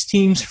 6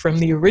 teams from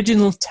the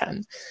original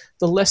 10.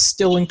 The list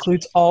still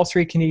includes all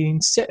 3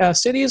 Canadian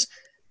cities.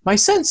 My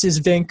sense is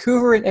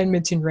Vancouver and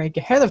Edmonton rank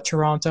ahead of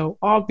Toronto.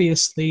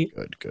 Obviously,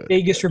 Good.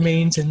 Vegas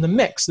remains in the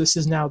mix. This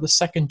is now the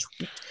second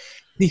tweet.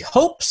 The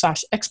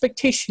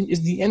hope/expectation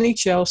is the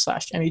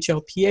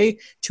NHL/NHLPA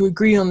to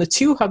agree on the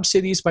 2 hub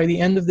cities by the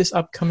end of this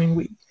upcoming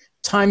week.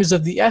 Time is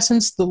of the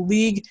essence. The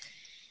league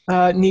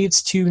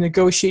needs to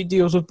negotiate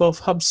deals with both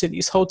hub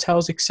cities,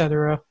 hotels,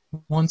 etc.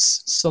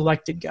 once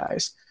selected,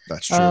 guys.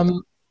 That's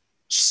true.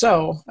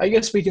 So I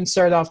guess we can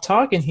start off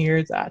talking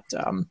here that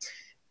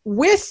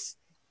with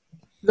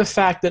the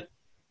fact that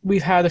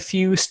we've had a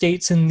few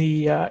states in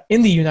the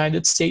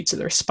United States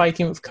that are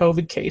spiking with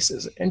COVID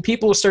cases, and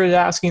people started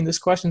asking this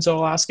question, so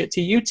I'll ask it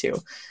to you two.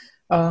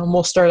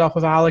 We'll start off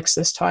with Alex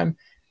this time.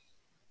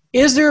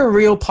 Is there a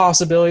real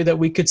possibility that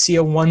we could see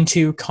a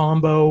 1-2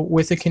 combo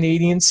with a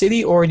Canadian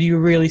city, or do you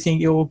really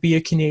think it will be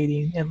a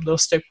Canadian and they'll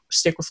stick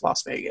with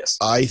Las Vegas?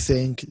 I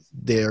think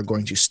they're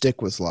going to stick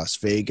with Las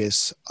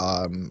Vegas.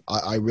 I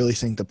really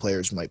think the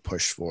players might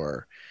push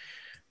for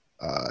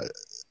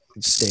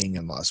staying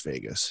in Las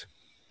Vegas.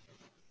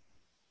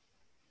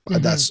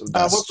 That's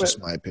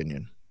just my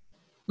opinion.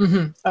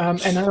 And I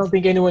don't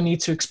think anyone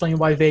needs to explain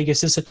why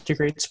Vegas is such a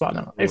great spot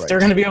now. If they're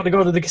going to be able to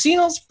go to the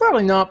casinos,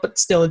 probably not, but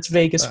still, it's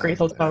Vegas, great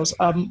hotels.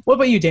 What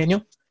about you,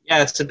 Daniel?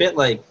 Yeah, it's a bit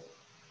like,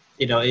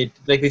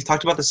 like we've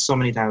talked about this so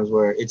many times,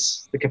 where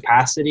it's the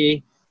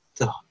capacity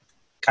to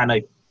kind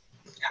of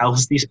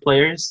house these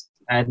players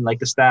and like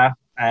the staff,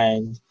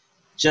 and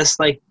just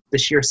like the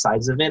sheer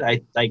size of it. I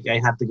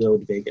have to go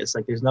with Vegas.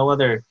 Like, there's no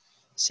other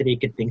city I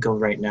could think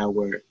of right now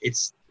where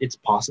it's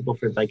possible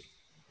for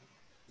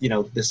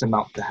this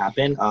amount to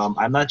happen.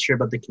 I'm not sure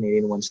about the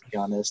Canadian ones, to be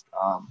honest.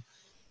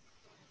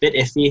 Bit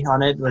iffy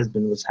on it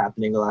what's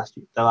happening the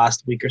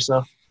last week or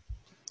so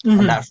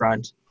on that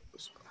front.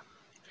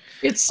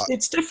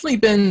 It's definitely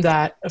been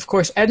that. Of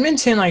course,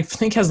 Edmonton, I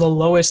think, has the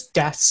lowest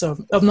deaths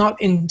of not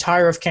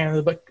entire of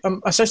Canada, but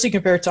especially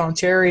compared to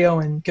Ontario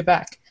and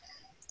Quebec.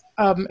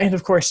 And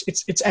of course,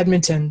 it's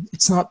Edmonton.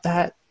 It's not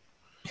that.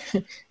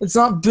 It's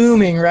not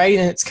booming, right?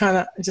 And it's kind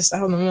of just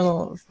out in the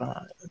middle of.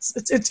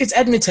 It's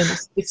Edmonton.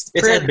 It's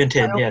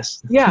Edmonton,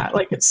 yes. Yeah,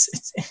 like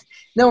it's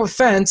no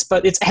offense,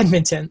 but it's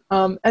Edmonton.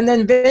 And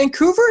then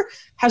Vancouver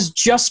has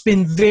just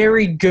been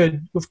very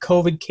good with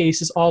COVID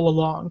cases all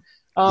along.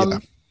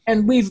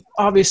 And we've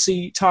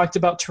obviously talked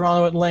about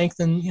Toronto at length,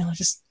 and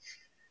just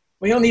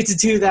we don't need to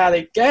do that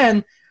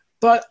again.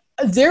 But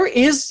there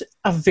is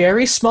a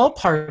very small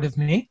part of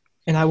me,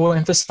 and I will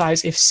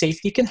emphasize, if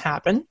safety can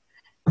happen,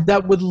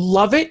 that would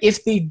love it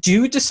if they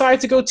do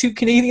decide to go to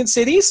Canadian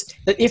cities,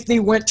 that if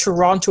they went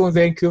Toronto and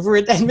Vancouver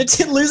and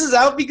Edmonton loses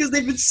out, because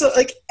they've been so,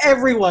 like,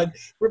 everyone,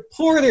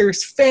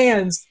 reporters,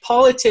 fans,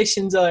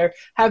 politicians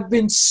have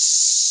been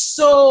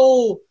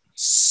so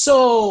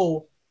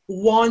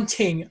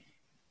wanting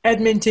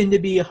Edmonton to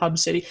be a hub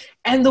city.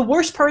 And the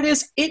worst part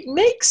is, it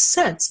makes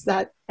sense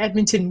that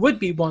Edmonton would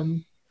be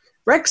one.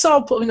 Not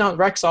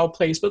Rexall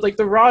Place, but like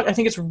I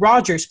think it's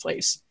Rogers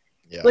Place.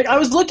 Yeah. Like I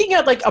was looking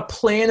at like a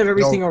plan of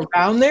everything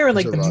around there, and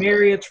like the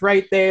Marriott's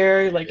right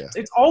there. Like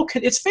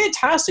it's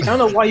fantastic. I don't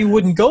know why you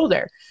wouldn't go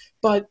there,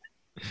 but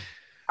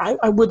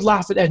I would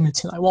laugh at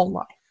Edmonton. I won't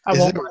lie.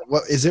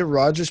 Is it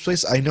Rogers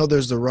Place? I know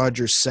there's the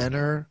Rogers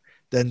Center.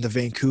 Then the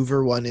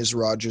Vancouver one is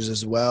Rogers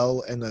as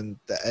well, and then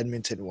the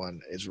Edmonton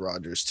one is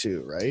Rogers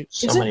too, right?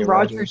 Isn't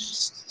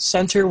Rogers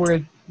Center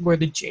where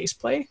the Jays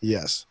play?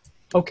 Yes.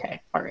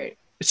 Okay, all right.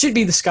 It should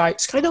be the Sky.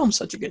 Skydome's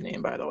such a good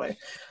name, by the way.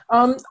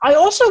 I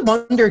also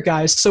wonder,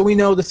 guys, so we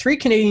know the 3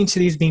 Canadian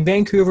cities being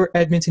Vancouver,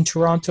 Edmonton,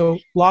 Toronto,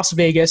 Las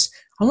Vegas.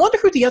 I wonder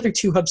who the other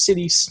 2 hub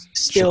cities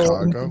still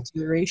Chicago. in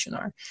consideration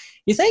are.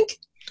 You think?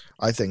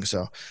 I think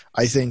so.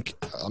 I think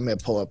I'm going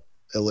to pull up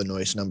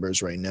Illinois'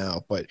 numbers right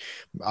now, but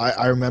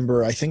I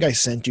remember, I think I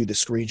sent you the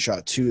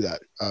screenshot too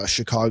that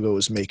Chicago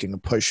was making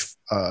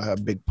a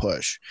big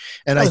push.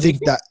 And I think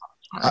that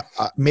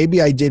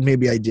maybe I did,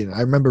 maybe I didn't.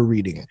 I remember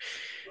reading it.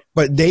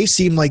 But they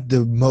seem like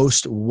the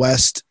most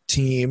West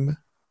team.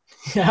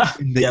 Yeah.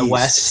 In the East.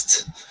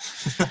 West.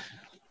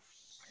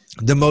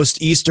 The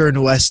most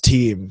Eastern West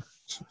team.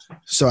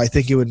 So I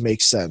think it would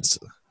make sense.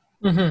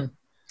 Mm-hmm.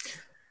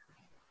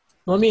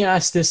 Let me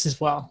ask this as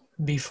well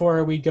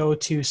before we go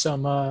to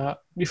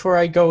before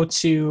I go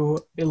to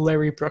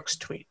Larry Brooks'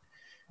 tweet.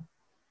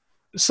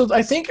 So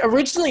I think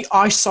originally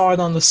I saw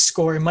it on the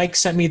Score. Mike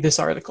sent me this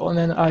article, and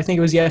then I think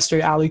it was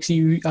yesterday, Alex,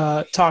 you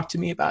talked to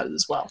me about it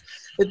as well.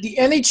 That the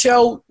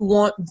NHL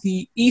want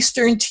the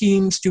Eastern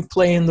teams to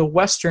play in the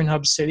Western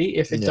hub city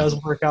if it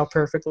does work out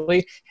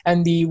perfectly,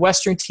 and the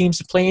Western teams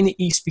to play in the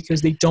East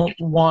because they don't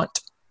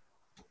want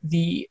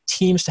the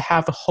teams to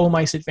have a home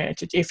ice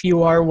advantage if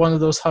you are one of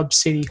those hub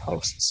city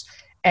hosts.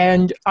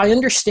 And I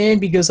understand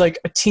because like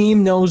a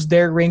team knows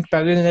their rink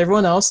better than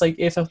everyone else, like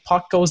if a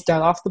puck goes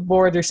down off the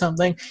board or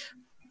something.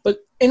 But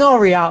in all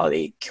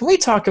reality, can we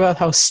talk about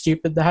how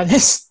stupid that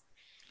is?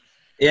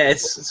 Yeah,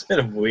 it's a bit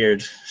of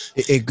weird.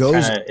 It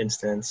goes kind of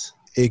instance.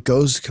 It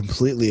goes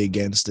completely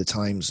against the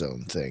time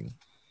zone thing.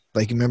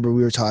 Like, remember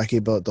we were talking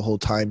about the whole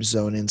time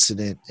zone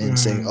incident and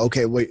saying,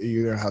 okay, wait,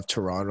 you're going to have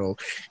Toronto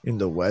in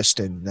the West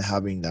and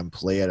having them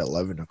play at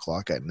 11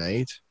 o'clock at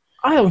night?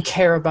 I don't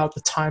care about the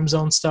time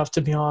zone stuff,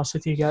 to be honest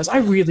with you guys.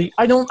 I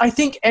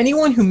think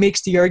anyone who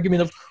makes the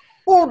argument of,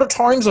 the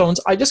time zones,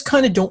 I just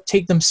kind of don't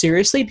take them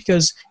seriously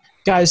because,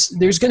 guys,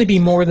 there's going to be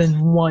more than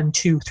 1,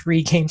 2,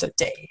 3 games a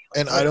day.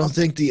 And I don't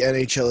think the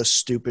NHL is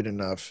stupid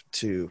enough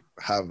to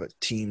have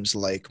teams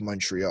like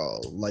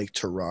Montreal, like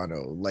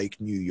Toronto, like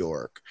New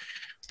York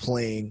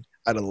playing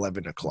at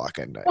 11 o'clock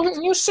at night.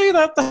 Well, you say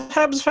that the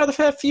Habs had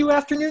a few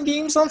afternoon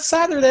games on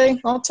Saturday,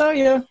 I'll tell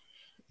you.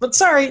 But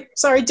sorry,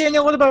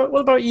 Daniel, what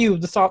about you?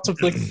 The thoughts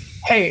of like,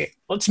 hey,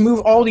 let's move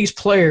all these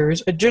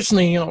players.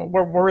 Additionally,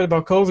 we're worried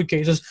about COVID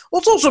cases.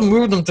 Let's also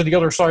move them to the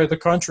other side of the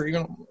country.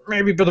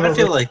 Maybe a bit of I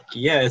feel like,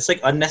 it's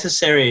like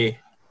unnecessary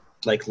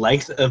like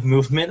length of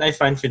movement I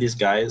find for these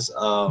guys.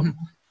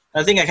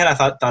 I think I kind of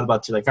thought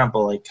about too, like, for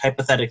example, like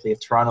hypothetically, if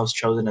Toronto's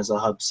chosen as a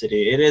hub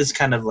city, it is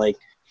kind of like,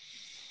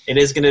 it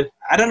is going to,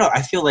 I don't know,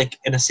 I feel like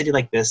in a city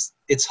like this,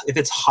 if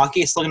it's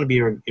hockey, it's still going to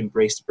be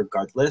embraced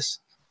regardless.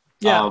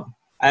 Yeah.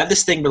 I have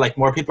this thing where like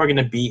more people are going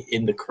to be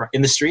in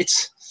the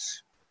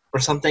streets or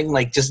something,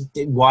 like just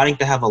wanting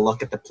to have a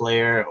look at the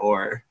player,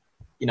 or,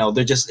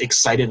 they're just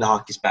excited the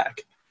hockey's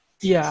back.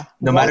 Yeah.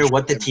 No matter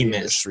what the team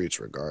is. The streets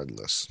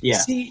regardless. Yeah.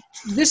 See,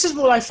 this is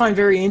what I find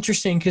very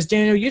interesting because,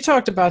 Daniel, you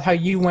talked about how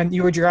you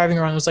were driving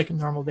around, it was like a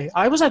normal day.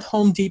 I was at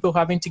Home Depot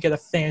having to get a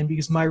fan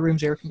because my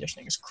room's air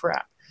conditioning is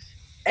crap.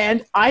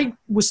 And I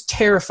was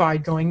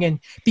terrified going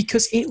in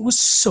because it was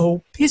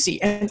so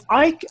busy. And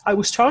I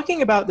was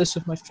talking about this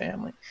with my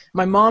family.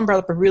 My mom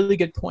brought up a really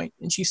good point,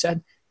 and she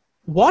said,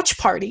 watch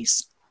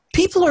parties.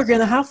 People are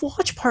going to have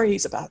watch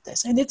parties about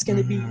this, and it's going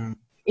to be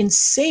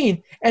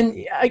insane.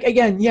 And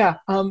again,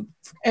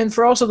 and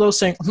for also those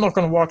saying, I'm not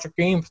going to watch a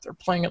game if they're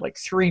playing at like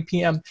 3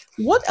 p.m.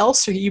 What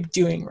else are you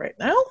doing right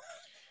now?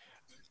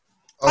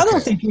 Okay. I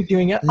don't think you're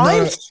doing it.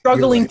 I'm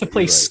struggling to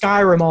play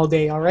Skyrim all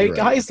day, all right,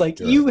 guys?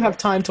 Like, you have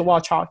time to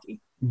watch hockey.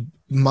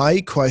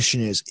 My question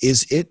is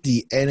it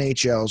the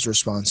NHL's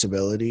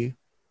responsibility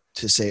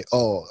to say,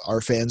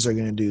 our fans are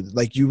going to do –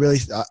 like, you really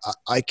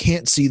I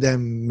can't see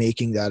them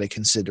making that a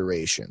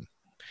consideration,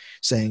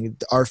 saying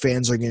our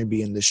fans are going to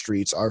be in the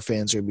streets, our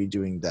fans are going to be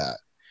doing that.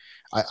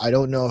 I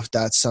don't know if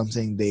that's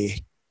something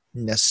they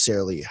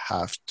necessarily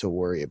have to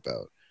worry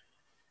about.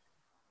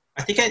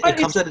 I think it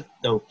comes at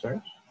 – oh,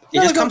 sorry. It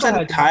just comes at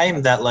a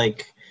time that,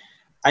 like,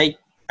 I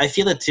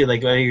feel it too,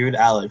 like, I agree with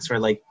Alex, where,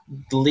 like,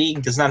 the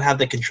league does not have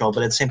the control,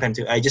 but at the same time,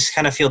 too, I just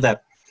kind of feel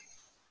that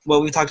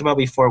what we talked about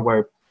before,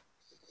 where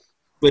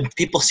when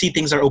people see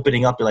things are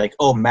opening up, they're like,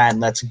 oh, man,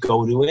 let's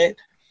go to it,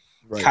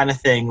 kind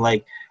of thing.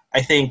 Like,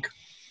 I think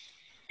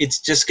it's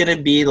just going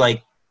to be,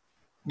 like,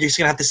 you're just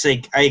going to have to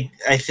say,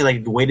 I feel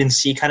like wait and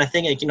see kind of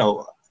thing. Like,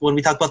 when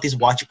we talk about these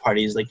watch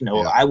parties, like,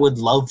 I would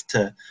love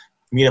to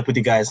meet up with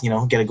you guys,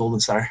 get a Golden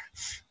Star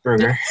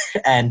burger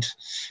and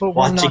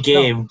watch a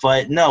game.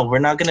 But no, we're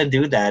not going to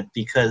do that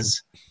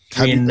because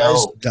have you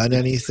guys done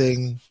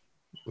anything?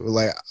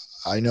 Like,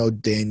 I know,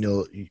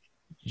 Daniel,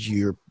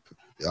 you're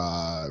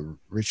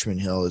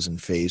Richmond Hill is in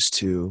phase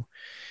 2.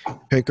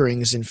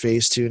 Pickering is in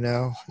phase 2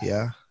 now.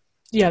 Yeah.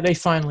 Yeah, they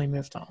finally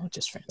moved on, which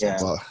is fantastic.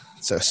 Yeah. Well,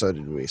 so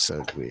did we.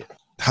 So did we.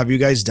 Have you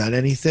guys done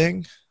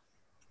anything?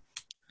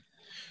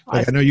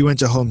 Like, I know you went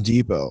to Home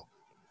Depot.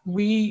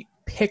 We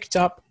picked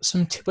up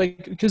some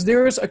because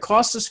there was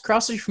across the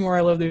street from where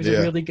I live. There's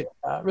a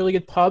really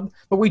good pub,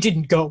 but we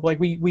didn't go. Like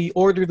we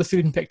ordered the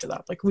food and picked it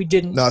up. Like we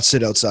didn't Not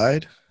sit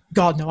outside.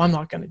 God, no, I'm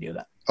not going to do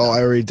that. Oh,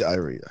 I already did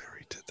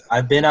that.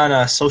 I've been on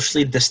a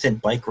socially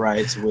distant bike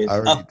rides with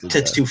up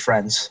to 2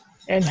 friends.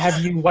 And have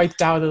you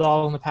wiped out at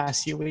all in the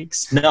past few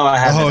weeks? No, I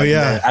haven't. Oh,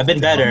 yeah. I've been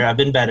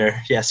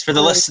better. Yes, for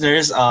the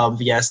listeners,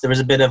 yes, there was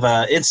a bit of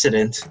an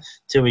incident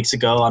 2 weeks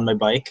ago on my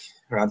bike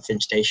around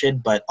Finch Station,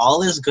 but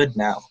all is good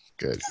now.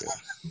 Good.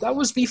 That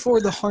was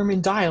before the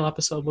Harmon Dial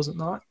episode, was it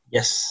not?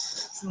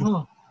 Yes.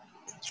 Oh.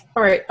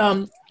 All right.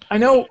 I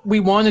know we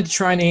wanted to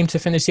try and aim to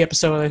finish the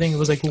episode. I think it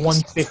was like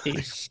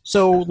 150.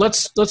 So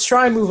let's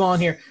try and move on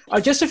here.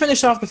 Just to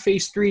finish off the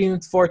Phase 3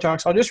 and 4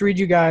 talks, I'll just read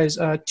you guys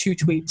 2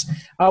 tweets.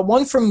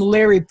 One from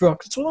Larry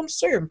Brooks. That's what I'm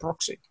saying,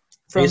 Brooksy.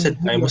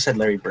 I almost said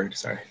Larry Bird.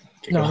 Sorry.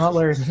 No, not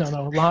Larry.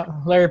 No,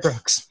 Larry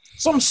Brooks.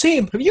 So I'm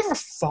saying, have you ever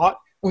thought?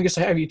 I guess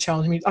have you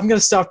challenged me? I'm going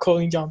to stop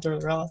quoting John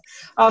Tortorella.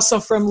 So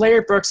from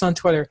Larry Brooks on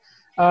Twitter,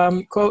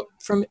 quote,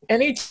 from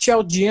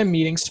NHL GM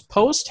meetings,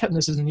 and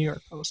this is the New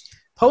York Post,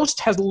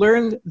 Post has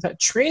learned that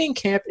training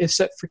camp is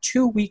set for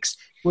 2 weeks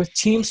with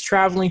teams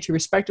traveling to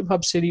respective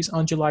hub cities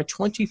on July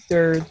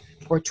 23rd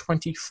or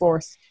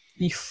 24th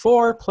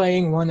before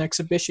playing one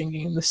exhibition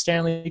game. The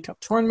Stanley Cup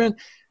tournament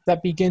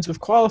that begins with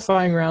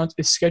qualifying rounds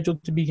is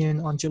scheduled to begin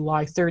on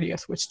July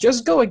 30th, which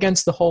just go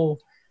against the whole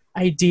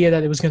idea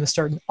that it was going to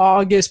start in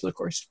August, but of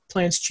course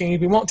plans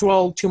change. We won't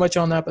dwell too much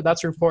on that, but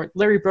that's a report.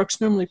 Larry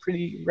Brooks, normally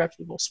pretty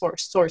reputable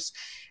source.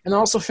 And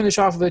also finish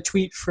off with a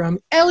tweet from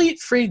Elliot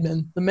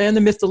Friedman, the man,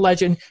 the myth, the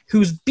legend,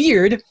 whose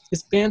beard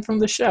is banned from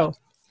the show.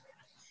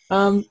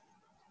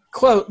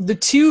 Quote, the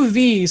 2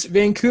 Vs,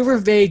 Vancouver,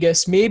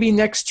 Vegas, maybe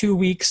next 2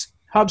 weeks,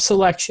 hub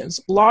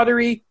selections,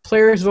 lottery,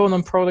 players vote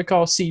on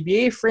protocol,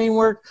 CBA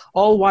framework,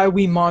 all while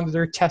we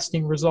monitor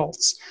testing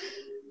results.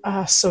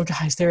 So,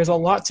 guys, there's a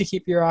lot to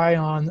keep your eye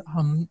on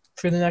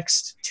for the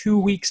next 2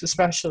 weeks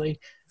especially.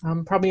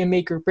 Probably a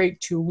make or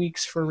break 2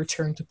 weeks for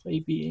return to play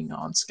being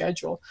on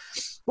schedule.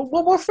 But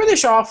we'll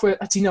finish off with,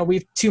 we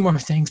have 2 more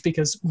things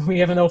because we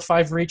have an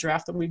 05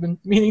 redraft that we've been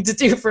meaning to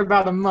do for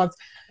about a month.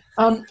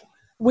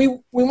 We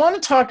want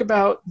to talk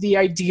about the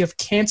idea of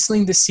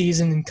canceling the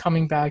season and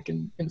coming back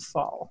in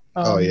fall.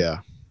 Yeah.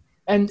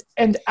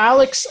 And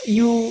Alex,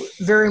 you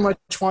very much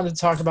wanted to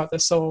talk about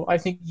this, so I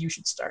think you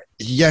should start.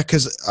 Yeah,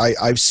 because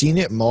I've seen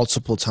it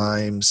multiple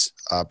times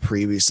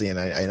previously, and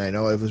I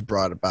know it was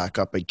brought back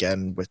up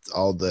again with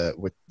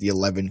the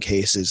 11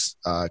 cases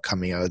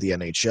coming out of the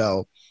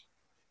NHL.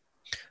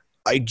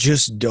 I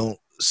just don't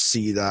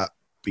see that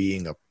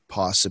being a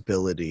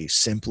possibility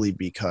simply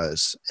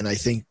because, and I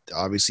think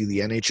obviously the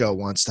NHL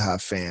wants to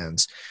have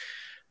fans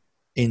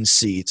in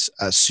seats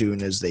as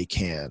soon as they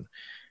can.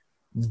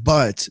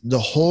 But the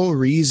whole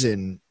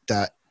reason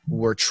that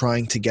we're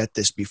trying to get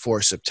this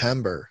before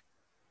September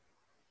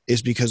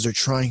is because they're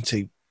trying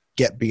to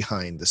get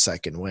behind the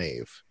second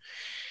wave.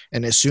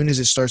 And as soon as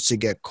it starts to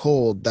get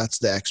cold, that's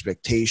the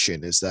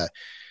expectation is that,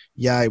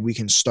 yeah, we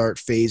can start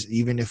phase,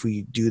 even if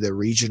we do the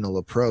regional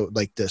approach,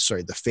 the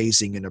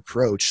phasing in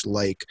approach,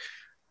 like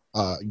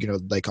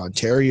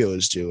Ontario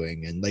is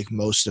doing. And like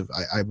most of,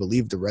 I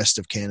believe the rest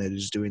of Canada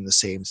is doing the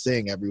same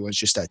thing. Everyone's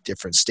just at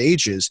different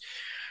stages.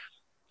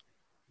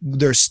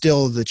 There's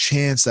still the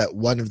chance that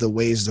one of the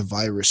ways the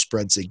virus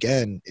spreads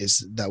again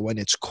is that when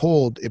it's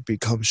cold, it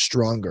becomes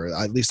stronger.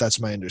 At least that's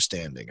my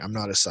understanding. I'm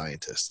not a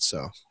scientist,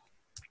 so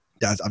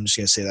I'm just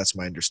going to say that's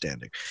my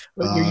understanding.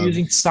 But you're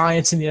using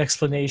science in the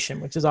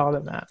explanation, which is all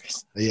that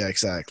matters. Yeah,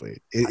 exactly.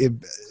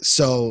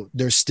 So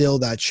there's still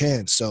that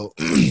chance. So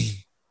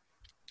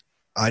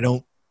I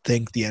don't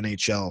think the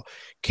NHL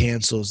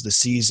cancels the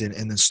season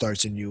and then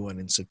starts a new one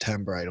in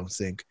September. I don't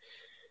think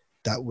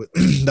that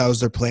was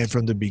their plan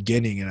from the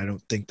beginning, and I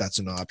don't think that's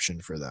an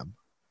option for them.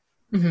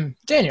 Mm-hmm.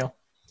 Daniel.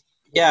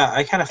 Yeah,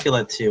 I kind of feel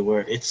it too,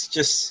 where it's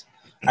just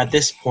at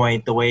this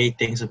point, the way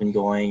things have been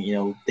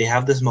going, they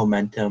have this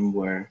momentum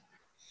where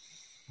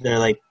they're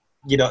like,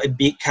 it'd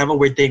be kind of a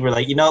weird thing where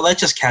like, let's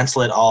just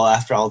cancel it all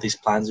after all these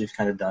plans we've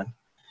kind of done.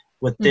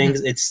 With things,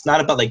 mm-hmm. It's not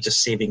about like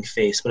just saving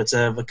face, but it's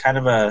a kind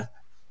of a,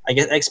 I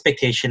guess,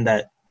 expectation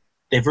that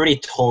they've already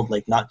told,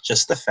 like, not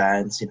just the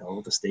fans, the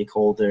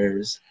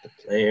stakeholders, the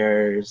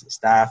players, the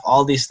staff,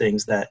 all these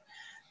things that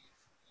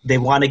they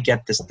want to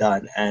get this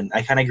done. And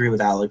I kind of agree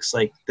with Alex,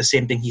 like the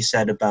same thing he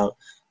said about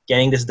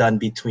getting this done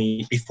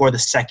before the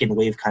second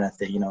wave kind of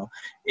thing.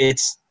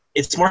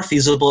 It's more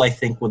feasible, I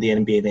think, with the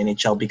NBA and the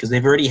NHL because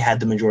they've already had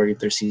the majority of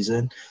their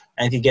season.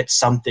 And if you get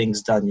some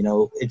things done,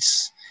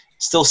 it's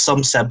still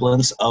some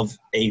semblance of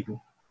a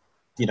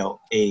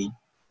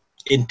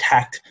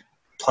intact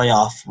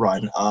playoff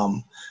run.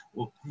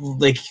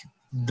 Like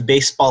the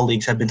baseball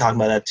leagues have been talking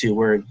about that too,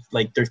 where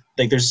there's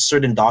a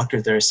certain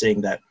doctor there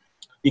saying that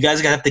you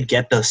guys gotta have to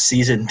get the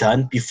season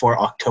done before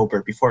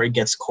October, before it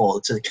gets cold.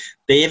 It's like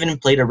they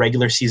haven't played a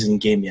regular season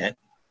game yet.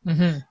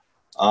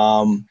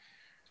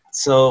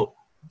 So,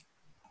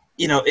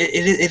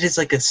 it is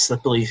like a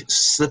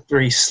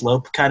slippery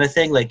slope kind of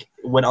thing. Like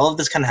when all of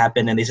this kind of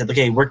happened and they said,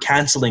 okay, we're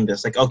canceling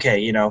this. Like,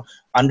 okay,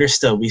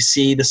 understood. We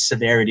see the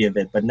severity of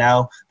it, but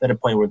now at a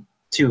point where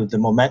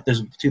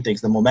there's two things: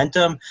 the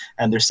momentum,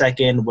 and there's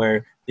second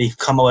where they've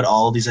come out with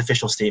all these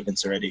official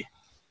statements already.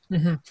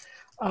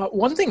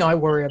 One thing I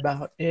worry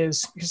about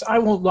is, because I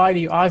won't lie to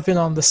you, I've been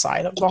on the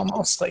side of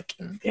almost like,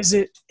 is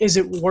it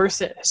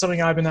worth it?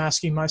 Something I've been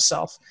asking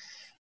myself.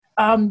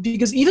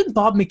 Because even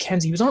Bob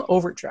McKenzie was on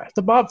Overdrive,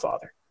 the Bob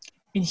father,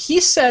 and he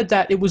said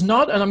that it was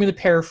not, and I'm going to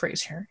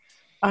paraphrase here,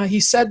 he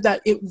said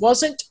that it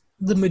wasn't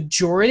the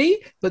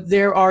majority, but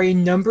there are a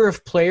number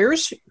of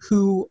players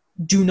who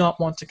do not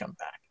want to come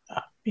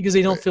back because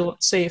they don't feel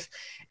safe.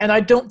 And I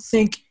don't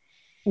think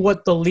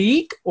what the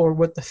league or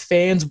what the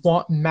fans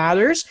want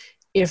matters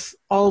if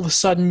all of a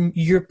sudden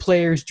your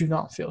players do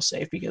not feel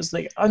safe, because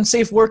the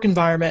unsafe work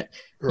environment,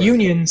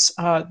 unions,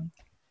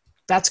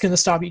 that's going to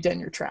stop you dead in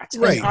your tracks.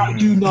 Right. And I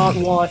do not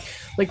want,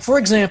 like, for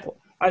example,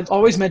 I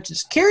always mention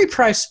this. Carey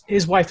Price,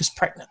 his wife is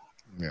pregnant.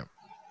 Yeah.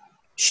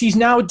 She's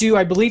now due,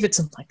 I believe it's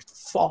in like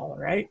fall,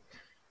 right?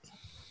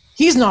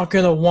 He's not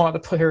going to want to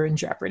put her in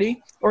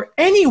jeopardy, or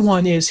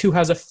anyone is who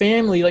has a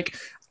family. Like,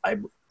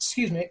 like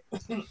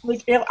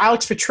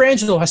Alex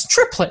Pietrangelo has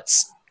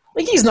triplets.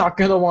 Like, he's not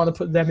going to want to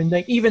put them in,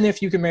 like, even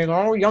if you can make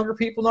younger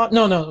people not.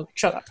 No,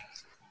 shut up.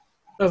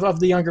 Of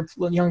the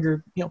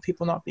younger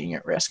people not being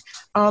at risk.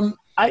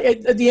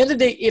 At the end of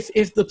the day,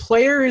 if the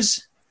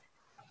players,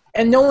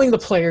 and knowing the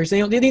players,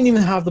 they didn't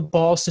even have the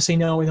balls to say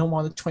no, we don't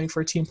want a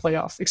 24-team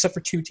playoff except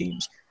for 2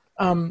 teams.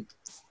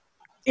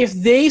 If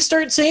they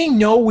start saying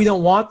no, we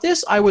don't want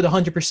this, I would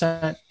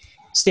 100%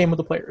 stand with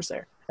the players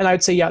there, and I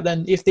would say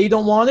then if they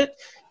don't want it,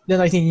 then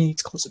I think you need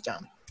to close it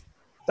down.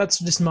 That's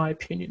just my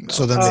opinion.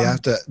 So then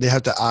they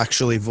have to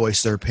actually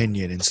voice their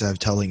opinion instead of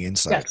telling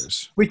insiders,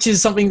 yes, which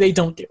is something they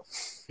don't do.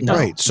 No.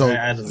 Right. So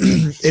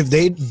if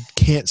they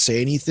can't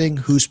say anything,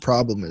 whose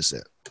problem is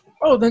it?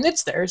 Oh, then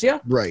it's theirs, yeah.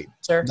 Right.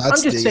 Sir,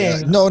 I'm just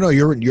saying. No,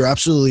 you're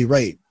absolutely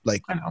right.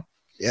 Like, I know.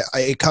 Yeah,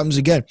 it comes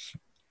again.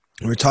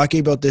 We were talking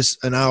about this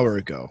an hour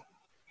ago.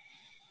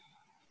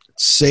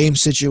 Same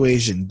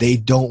situation. They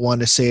don't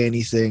want to say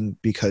anything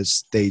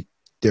because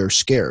they're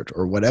scared,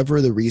 or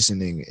whatever the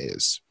reasoning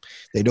is.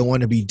 They don't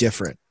want to be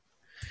different.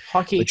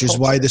 Hockey which is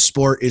why the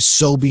sport is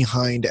so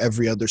behind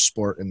every other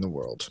sport in the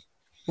world.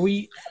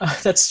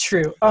 That's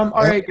true. All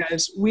right,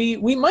 guys. We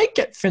might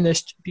get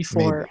finished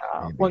before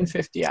maybe.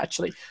 150,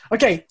 actually.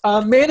 Okay,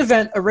 main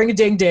event, a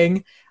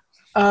ring-a-ding-ding.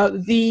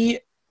 Okay,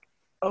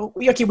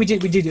 we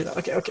did do that.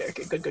 Okay,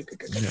 good.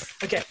 Yeah.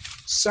 Okay,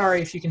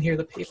 sorry if you can hear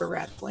the paper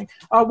rattling.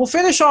 We'll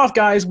finish off,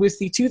 guys, with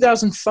the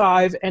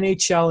 2005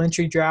 NHL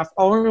entry draft,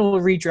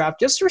 all-in-one redraft,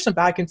 just for some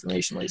back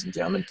information, ladies and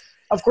gentlemen.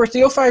 Of course,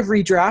 the 05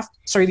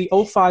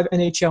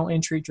 NHL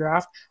entry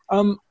draft.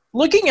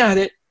 Looking at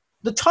it,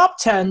 the top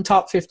 10,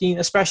 top 15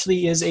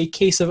 especially is a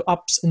case of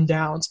ups and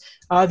downs.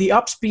 The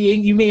ups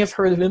being, you may have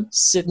heard of him,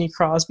 Sidney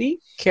Crosby,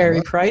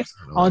 Carey Price,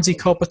 Anze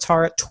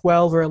Kopitar at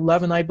 12 or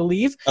 11, I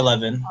believe.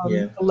 11,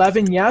 yeah.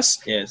 11, yes.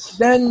 Yes.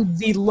 Then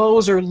the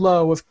lows are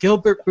low of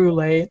Gilbert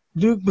Brulé,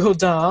 Luc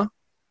Baudin,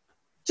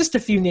 just a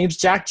few names.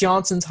 Jack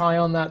Johnson's high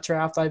on that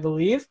draft, I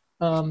believe.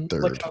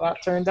 Look how that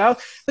turned out.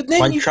 But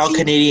then Montreal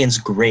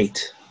Canadiens,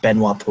 great.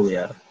 Benoit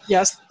Pouliot.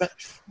 Yes. But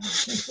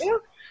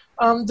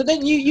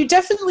then you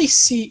definitely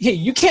see, hey,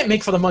 you can't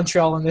make fun of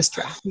Montreal in this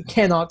draft. You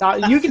cannot.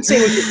 You can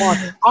say what you want.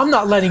 I'm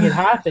not letting it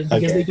happen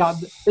because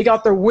they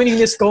got their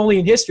winningest goalie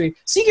in history.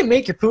 So you can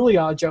make your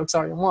Pouliot jokes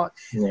all you want.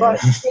 Yeah.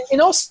 But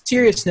in all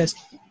seriousness,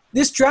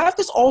 this draft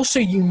is also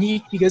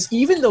unique because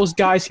even those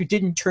guys who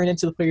didn't turn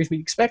into the players we'd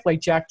expect,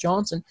 like Jack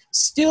Johnson,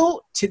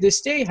 still to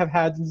this day have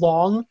had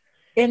long,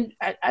 and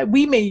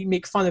we may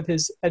make fun of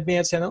his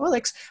advanced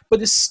analytics,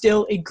 but is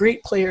still a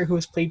great player who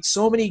has played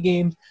so many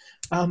games.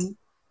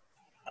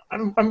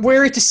 I'm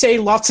wary to say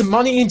lots of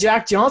money in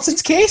Jack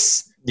Johnson's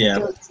case. Yeah.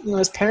 Because,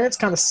 his parents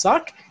kind of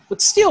suck,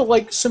 but still,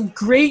 like, some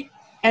great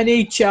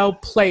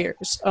NHL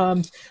players.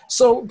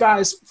 So,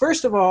 guys,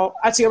 first of all,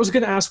 actually, I was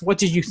going to ask, what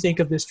did you think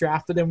of this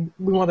draft? But then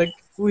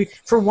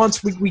for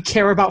once, we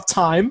care about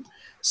time.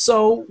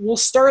 So we'll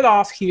start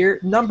off here.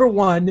 Number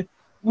one,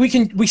 we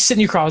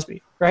Sidney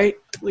Crosby, right?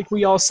 Like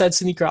we all said,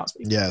 Sidney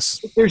Crosby.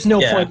 Yes. There's no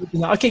point.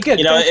 Okay,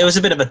 good. It was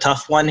a bit of a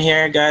tough one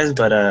here, guys,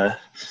 but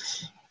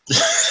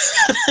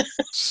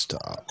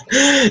Stop.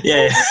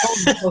 Yeah.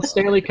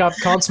 Stanley Cup,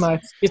 Conn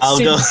Smythe.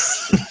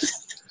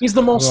 He's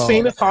the most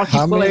famous hockey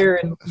player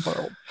in the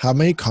world. How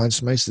many Conn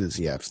Smythes does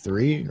he have?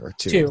 3 or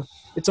 2? 2.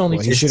 It's only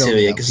 2. He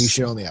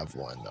should only have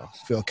 1, though.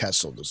 Phil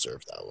Kessel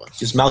deserved that one.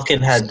 Because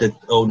Malkin had the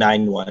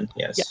 09 one,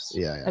 yes.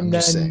 Yeah, and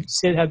then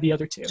Sid had the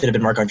other 2. Should have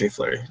been Marc-Andre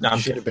Fleury. No,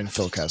 should have been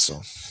Phil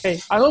Kessel. Hey,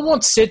 I don't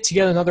want Sid to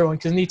get another one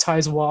because he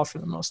ties a wall for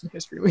the most in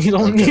history. We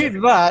don't need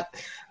that.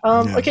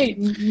 Okay,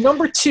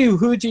 number 2,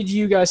 who did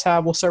you guys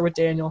have? We'll start with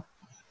Daniel.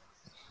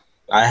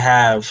 I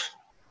have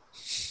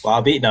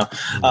Bobby. No.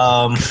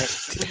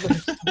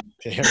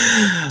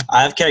 Damn.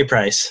 I have Carey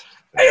Price.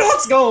 Hey,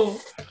 let's go.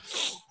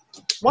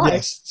 Why?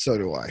 Yes, so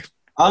do I.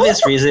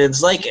 Obvious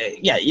reasons, like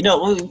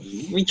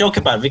we joke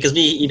about it because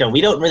we don't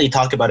really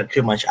talk about it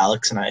too much,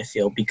 Alex and I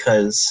feel,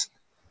 because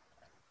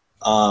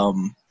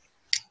Adam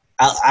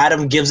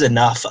gives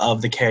enough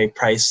of the Carey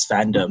Price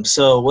fandom.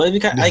 So what we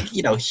got,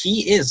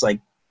 he is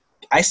like,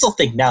 I still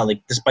think now,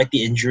 like despite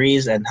the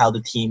injuries and how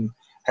the team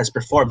has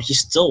performed, he's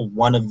still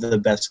one of the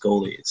best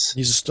goalies.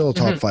 He's still a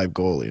top 5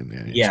 goalie in the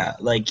NHL. Yeah,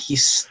 like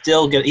he's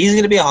still good. He's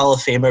going to be a Hall of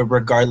Famer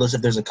regardless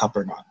if there's a cup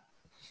or not.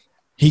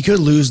 He could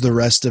lose the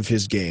rest of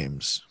his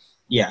games.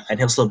 Yeah, and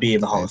he'll still be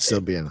in the Hall of Fame.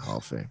 Still be in the Hall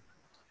of Fame.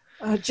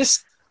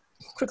 Just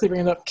quickly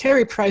bring it up.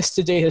 Carey Price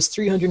today has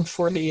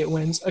 348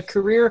 wins, a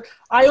career.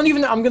 I'm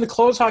going to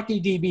close Hockey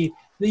DB.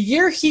 The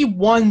year he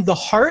won the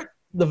Hart,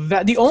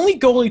 the only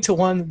goalie to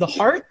win the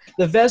Hart,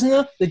 the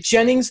Vezina, the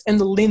Jennings, and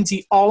the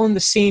Lindsay all in the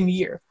same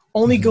year.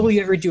 Only goalie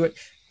to ever do it.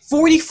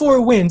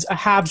 44 wins, a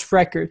Habs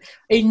record.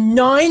 A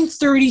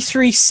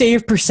 .933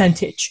 save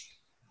percentage.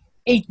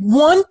 A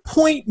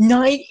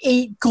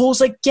 1.98 goals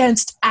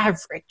against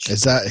average.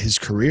 Is that his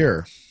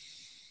career?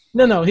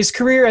 No. His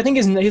career, I think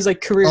his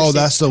like career. Oh,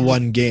 that's the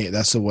one game.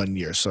 That's the 1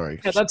 year.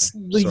 Sorry. Yeah, that's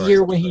the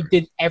year when he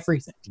did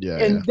everything. Yeah.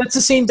 And that's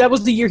the same. That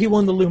was the year he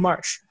won the Lou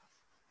Marsh.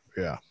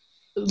 Yeah.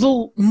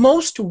 The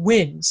most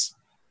wins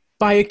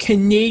by a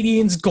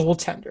Canadians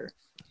goaltender.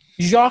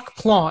 Jacques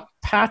Plante,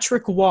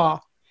 Patrick Waugh.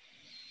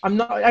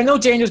 I know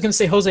Daniel's going to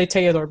say Jose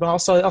Theodore, but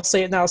I'll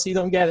say it now so you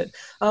don't get it.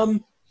 By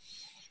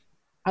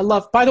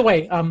the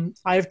way,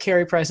 I have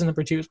Carey Price in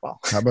number 2 as well.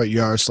 How about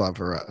Yaroslav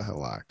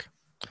Halak?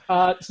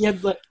 He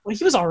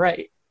was all right.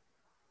 He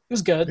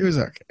was good. He was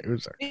okay.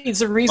 He's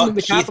the reason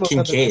the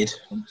Capitals.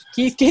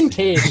 Keith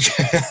Kincaid,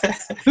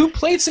 who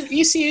played some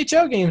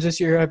ECHL games this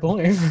year, I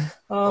believe.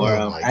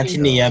 Antti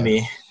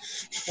Niemi.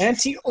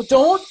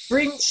 Don't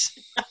bring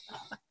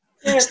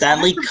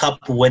Stanley Cup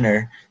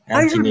winner. Antti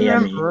I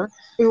remember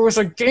it was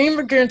a game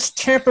against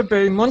Tampa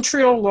Bay.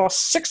 Montreal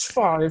lost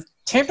 6-5.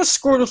 Tampa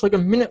scored with like a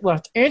minute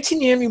left. Antti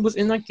Niemi was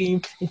in that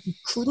game, and he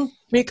couldn't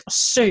make a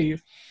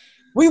save.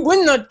 We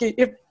win that game.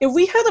 If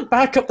we had a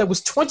backup that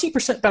was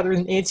 20% better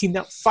than Antti,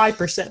 not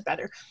 5%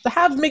 better, the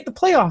Habs make the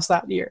playoffs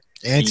that year.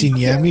 Antti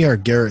Niemi or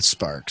Garrett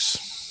Sparks?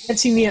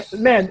 Antti Niemi,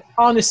 man,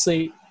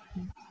 honestly,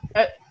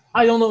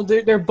 I don't know.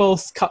 They're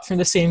both cut from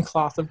the same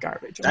cloth of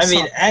garbage.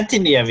 Antti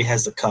Niemi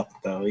has the cup,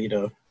 though,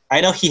 I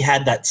know he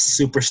had that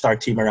superstar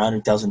team around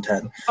in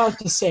 2010. I was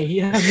to say,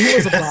 he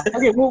was a block.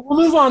 Okay, we'll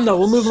move on,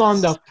 though.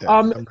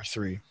 Yeah, number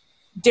 3.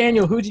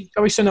 Daniel,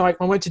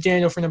 I went to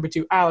Daniel for number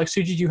 2. Alex,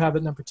 who did you have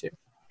at number 2?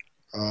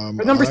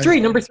 Number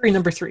three.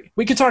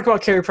 We can talk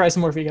about Carey Price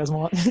more if you guys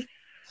want.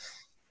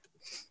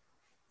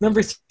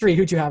 Number 3,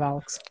 who'd you have,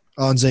 Alex?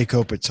 Anze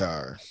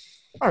Kopitar.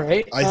 All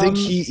right. I think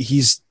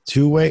he's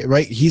two-way,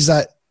 right? He's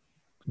that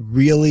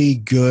really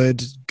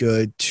good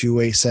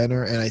two-way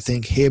center, and I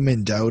think him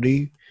and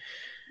Doughty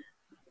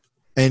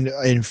and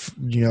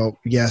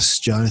yes,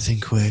 Jonathan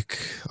Quick.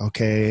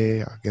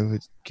 Okay, I'll give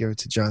it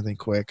to Jonathan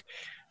Quick.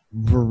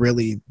 We're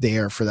really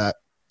there for that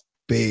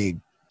big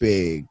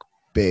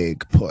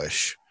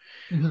push.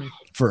 Mm-hmm.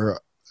 For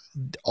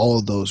all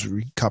of those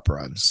cup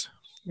runs.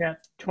 Yeah,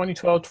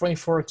 2012,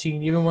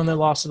 2014, even when they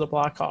lost to the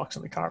Blackhawks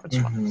in the conference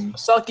finals.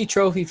 Selke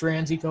Trophy for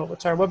Anze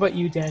Kopitar. What about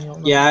you,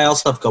 Daniel? Yeah, I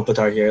also have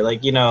Kopitar here.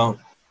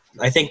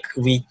 I think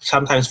we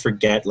sometimes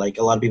forget, a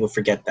lot of people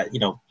forget that,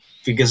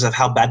 because of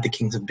how bad the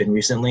Kings have been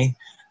recently,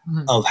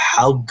 of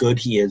how good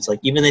he is.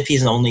 Even if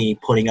he's only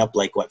putting up,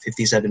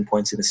 57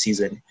 points in a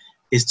season,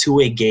 his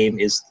two-way game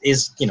is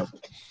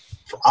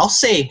I'll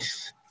say –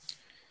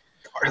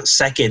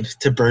 second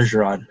to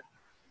Bergeron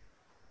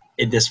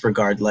in this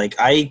regard.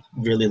 I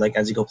really like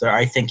Anze Kopitar.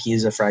 I think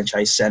he's a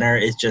franchise center.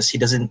 It's just he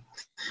doesn't.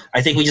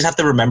 I think we just have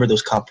to remember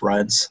those cup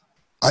runs.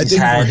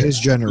 For his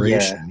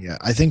generation,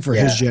 I think for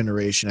his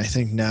generation, I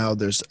think now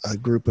there's a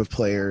group of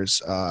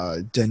players,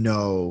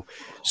 Danault,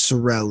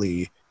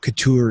 Cirelli,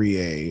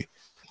 Couturier.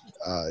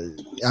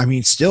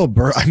 Still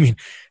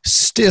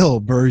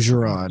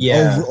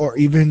Bergeron, or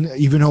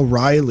even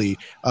O'Reilly.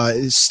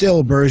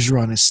 Still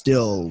Bergeron is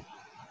still.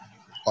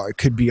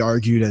 Could be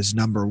argued as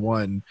number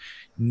 1.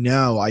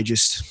 No, I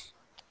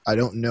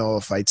don't know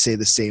if I'd say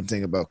the same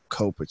thing about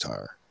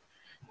Kopitar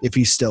if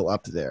he's still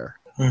up there.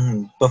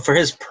 Mm-hmm. But for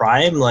his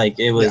prime,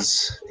 it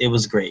was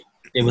great.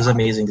 It was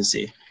amazing to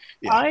see.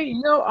 Yeah.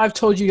 I've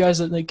told you guys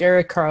that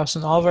Erik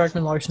Karlsson, Oliver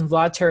Ekman-Larsson,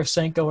 Vlad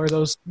Tarasenko are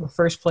the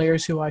first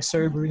players who I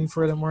started rooting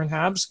for them were in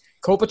Habs.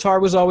 Kopitar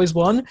was always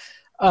one.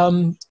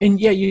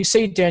 You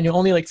say, Daniel,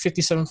 only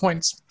 57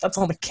 points. That's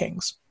on the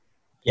Kings.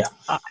 Yeah.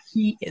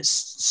 He is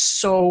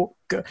so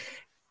good.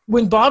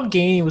 When Bob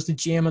Gainey was the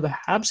GM of the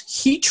Habs,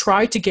 he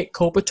tried to get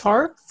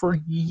Kopitar for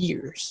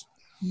years.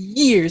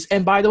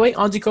 And by the way,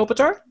 Anze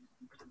Kopitar,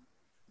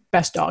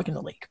 best dog in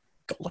the league.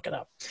 Go look it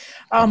up.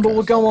 But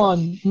we'll go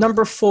on.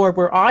 Number 4,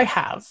 where I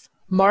have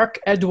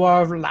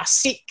Marc-Edouard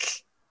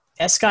Vlasic.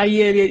 Est-ce qu'il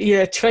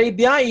est très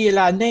bien? Il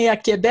est né à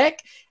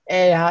Québec.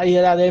 Et il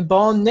a un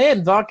bon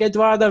name.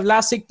 Marc-Edouard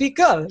Vlasic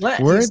Pickle.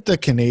 Weren't the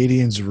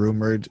Canadians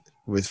rumored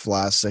with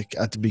Vlasic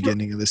at the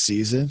beginning of the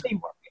season.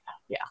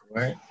 Yeah.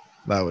 Right.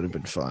 That would have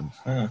been fun.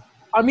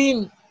 I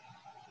mean,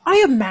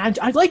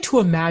 I'd like to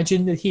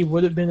imagine that he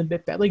would have been a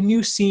bit better, like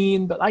new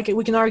scene. But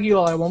we can argue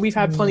all I want. We've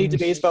had plenty of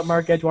debates about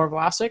Marc-Edouard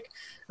Vlasic,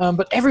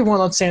 but everyone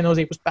on San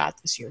Jose was bad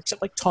this year,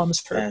 except like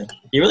Thomas Hertl.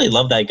 You really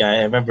love that guy.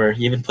 I remember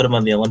you even put him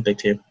on the Olympic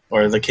team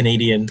or the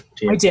Canadian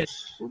team. I did.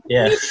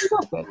 Yeah,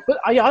 but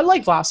I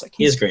like Vlasic.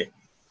 He is great.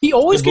 He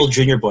always Good little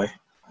junior boy.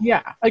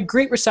 Yeah, a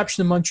great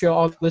reception in Montreal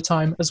all the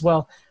time as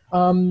well.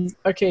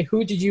 Okay,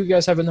 who did you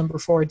guys have at number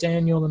 4?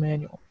 Daniel,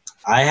 Emmanuel.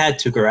 I had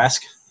Tuukka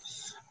Rask.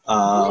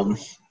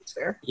 That's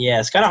fair. Yeah,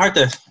 it's kind of hard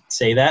to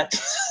say that.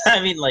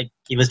 I mean, like,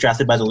 he was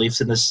drafted by the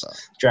Leafs in this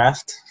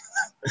draft.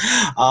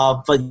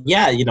 But,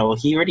 yeah, you know,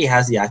 he already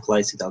has the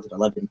accolades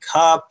 2011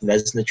 Cup,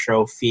 Vezina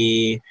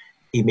Trophy.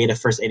 He made a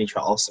first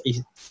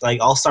NHL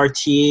All-Star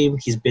team.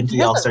 He's been to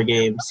the All-Star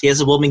games. He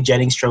has a Wilming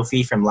Jennings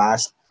Trophy from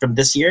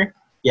this year.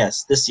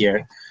 Yes, this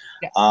year.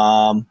 Yeah.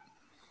 I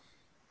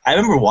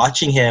remember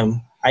watching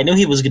him. I knew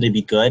he was going to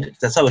be good.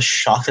 That's why I was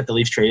shocked that the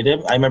Leafs traded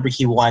him. I remember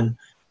he won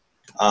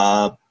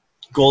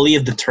goalie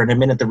of the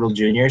tournament at the World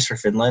Juniors for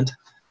Finland.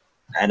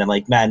 And I'm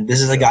like, man, this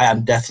is a guy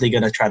I'm definitely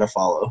going to try to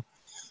follow.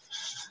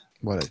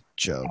 What a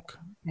joke.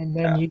 And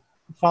then you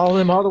follow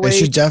him all the way. It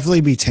should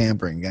definitely be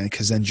tampering again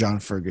because then John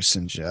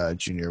Ferguson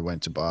Jr.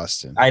 went to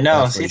Boston. I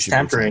know. See, it's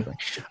tampering.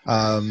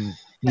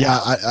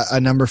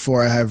 At number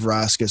 4, I have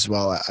Rask as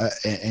well.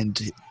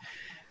 And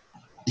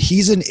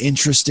he's an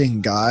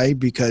interesting guy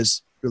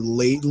because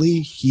lately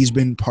he's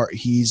been part of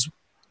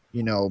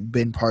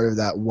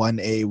that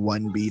 1A,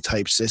 1B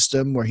type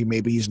system where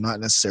he's not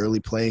necessarily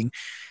playing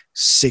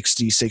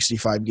 60,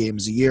 65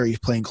 games a year. He's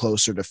playing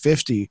closer to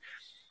 50.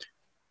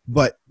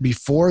 But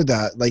before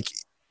that, like,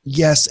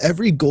 yes,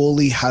 every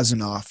goalie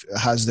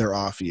has their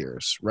off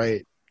years,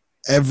 right?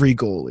 Every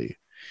goalie.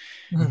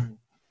 Mm-hmm.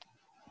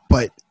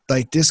 But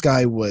like this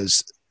guy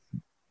was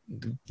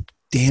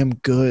damn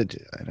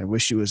good, and I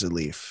wish he was a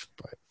Leaf.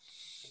 But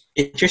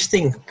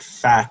interesting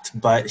fact,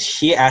 but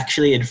he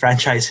actually in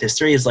franchise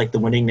history is like the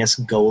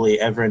winningest goalie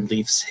ever in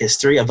Leafs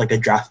history of like a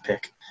draft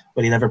pick,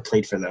 but he never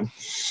played for them.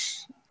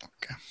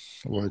 Okay,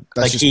 well,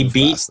 like he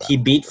beat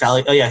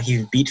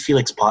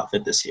Felix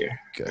Potvin this year.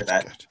 Good.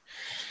 I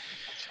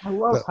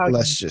love how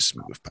let's just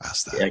move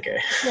past that. Yeah, okay.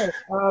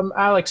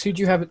 Alex, who'd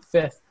you have at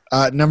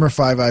 5th? Number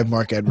 5, I have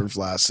Marc-Edouard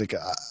Vlasic.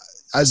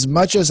 As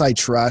much as I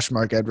trash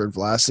Marc-Edouard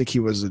Vlasic, he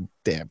was a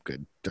damn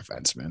good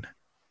defenseman.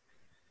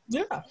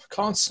 Yeah,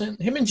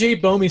 constant. Him and Jay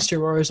Bouwmeester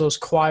were always those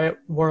quiet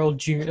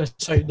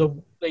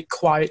the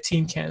quiet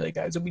Team Canada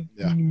guys that we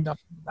knew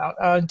nothing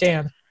about.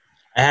 Dan.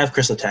 I have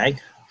Chris Letang.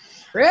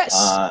 Chris.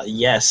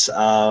 Yes.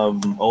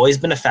 Always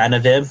been a fan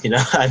of him. You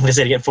know, I'm going to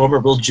say again,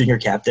 former World Junior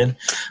captain.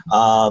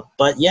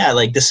 But yeah,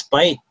 like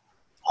despite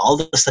all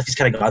the stuff he's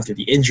kind of gone through,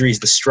 the injuries,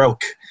 the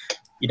stroke,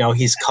 you know,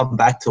 he's come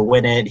back to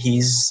win it.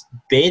 He's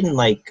been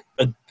like,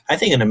 I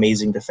think, an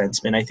amazing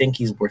defenseman. I think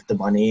he's worth the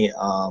money.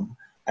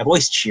 I've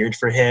always cheered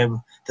for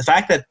him. The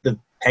fact that the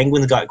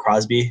Penguins got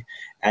Crosby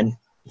and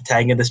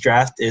Letang in this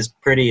draft is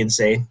pretty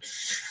insane.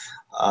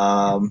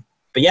 But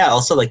yeah,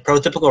 also like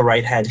prototypical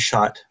right-hand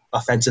shot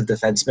offensive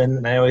defenseman,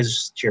 and I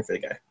always cheer for the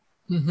guy.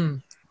 Mm-hmm.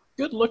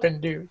 Good looking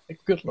dude.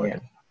 Good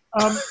looking.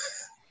 Yeah.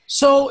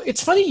 So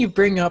it's funny you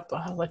bring up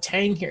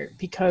Letang here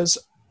because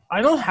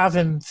I don't have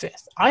him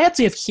 5th. I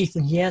actually have Keith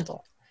and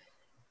Yandel.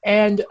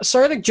 And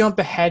sorry to jump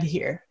ahead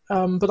here,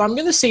 but I'm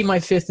going to say my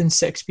 5th and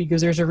 6th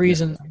because there's a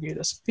reason I do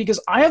this. Because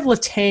I have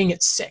Letang at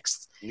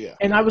 6th. Yeah.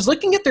 And I was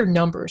looking at their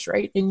numbers,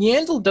 right? And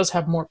Yandel does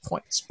have more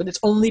points, but it's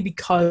only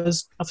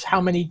because of how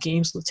many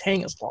games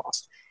Letang has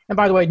lost. And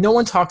by the way, no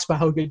one talks about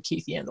how good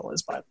Keith Yandel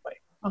is, by the way.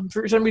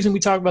 For some reason, we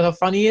talk about how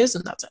funny he is,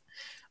 and that's it.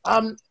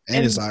 And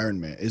his Iron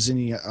Man. Isn't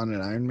he on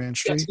an Iron Man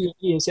streak? Yes,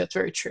 he is. That's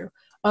very true.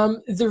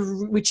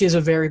 Which is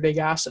a very big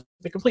asset.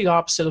 The complete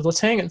opposite of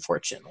Letang,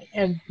 unfortunately.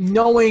 And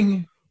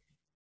knowing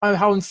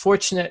how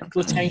unfortunate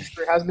Letang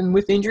has been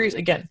with injuries,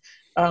 again,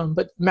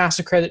 but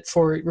massive credit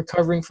for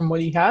recovering from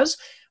what he has.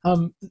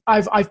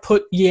 I've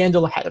put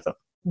Yandel ahead of him,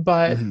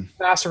 but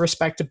massive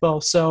respect to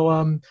both.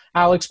 So,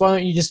 Alex, why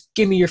don't you just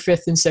give me your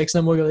 5th and 6th, and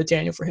then we'll go to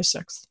Daniel for his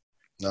 6th.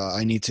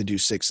 I need to do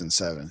 6th and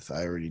 7th.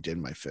 I already did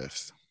my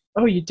 5th.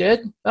 Oh, you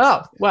did?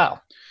 Oh,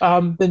 well.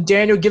 Then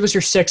Daniel, give us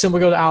your 6th, and we'll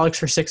go to Alex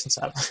for 6th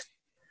and 7th.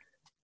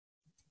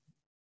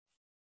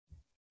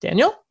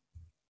 Daniel?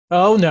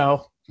 Oh,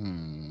 no.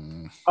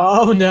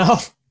 Oh, no. Damn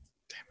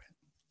it.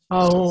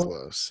 Oh, So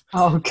close.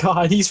 Oh,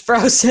 God. He's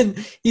frozen.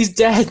 He's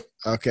dead.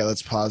 Okay,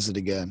 let's pause it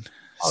again.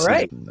 All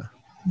right.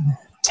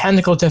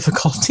 Technical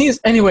difficulties.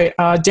 Anyway,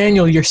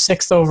 Daniel, your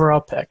 6th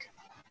overall pick.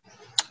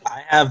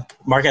 I have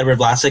Marc-Edouard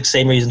Vlasic.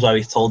 Same reasons why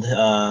we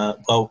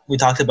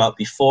talked about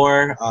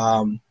before.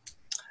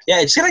 Yeah,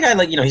 it's kind of guy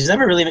like, you know, he's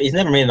never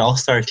made an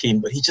all-star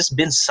team, but he's just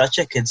been such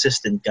a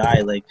consistent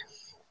guy. Like,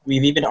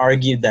 we've even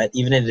argued that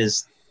even in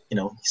his, you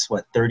know, he's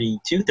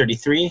 32,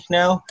 33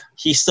 now,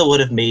 he still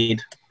would have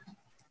made,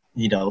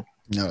 you know,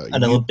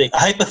 a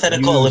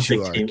hypothetical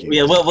Olympic team.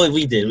 Yeah, well,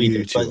 we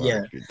did. But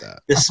yeah,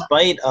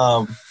 despite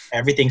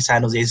everything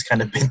San Jose's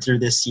kind of been through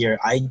this year,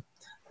 I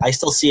I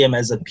still see him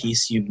as a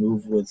piece you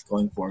move with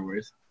going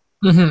forward.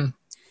 Mm-hmm.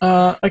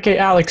 Okay,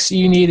 Alex,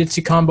 you needed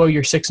to combo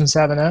your 6 and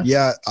 7, huh?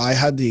 Yeah, I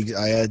had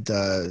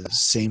the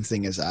same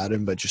thing as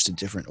Adam, but just a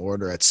different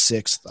order. At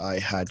 6th, I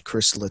had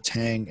Chris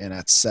Letang, and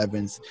at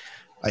 7th,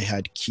 I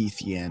had Keith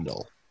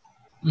Yandel.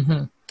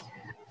 Mm-hmm.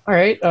 All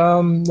right.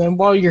 Then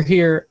while you're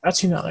here,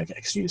 actually not okay,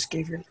 because you just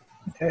gave your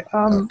okay.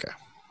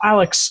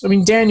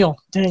 Okay, Daniel.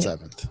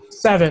 7th.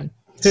 7.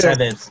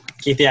 7th,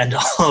 Keith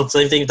Yandel.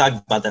 Same thing we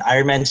talked about, that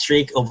Ironman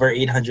streak over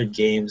 800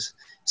 games.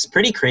 It's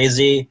pretty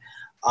crazy.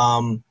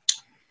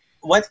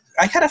 What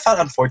I kind of found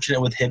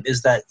unfortunate with him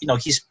is that,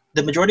 he's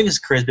the majority of his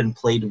career has been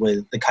played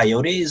with the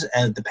Coyotes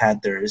and the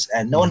Panthers,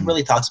 and no one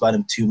really talks about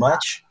him too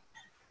much,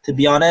 to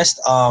be honest.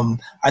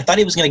 I thought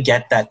he was going to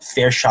get that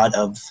fair shot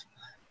of,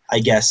 I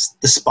guess,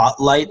 the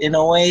spotlight in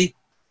a way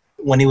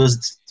when he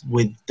was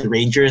with the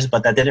Rangers,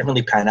 but that didn't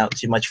really pan out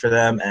too much for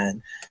them,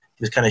 and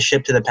he was kind of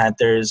shipped to the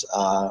Panthers.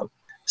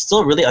 Still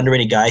a really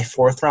underrated guy,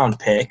 4th-round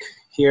pick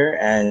here,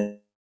 and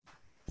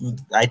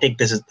I think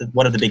this is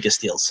one of the biggest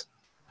deals.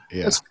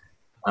 Yeah.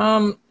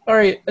 All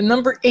right,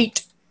 number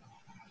 8.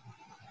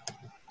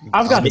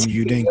 I've got.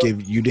 You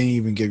didn't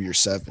even give your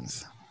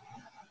 7th.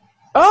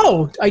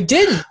 Oh, I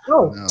didn't.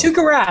 Oh, No.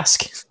 Tuukka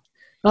Rask.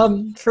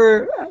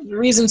 For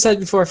reasons said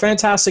before,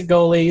 fantastic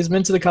goalie. He's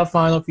been to the Cup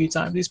final a few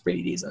times. He's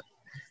pretty decent,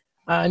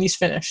 and he's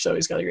Finnish, so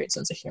he's got a great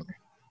sense of humor.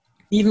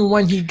 Even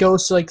when he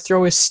goes to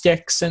throw his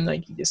sticks and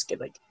he just get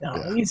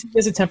he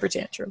has a temper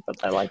tantrum,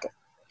 but I like it.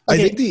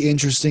 Okay. I think the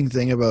interesting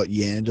thing about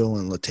Yandel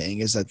and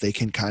Letang is that they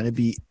can kind of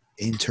be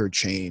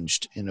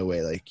interchanged in a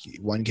way. Like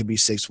one can be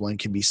 6th, one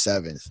can be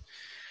 7th.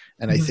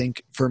 And I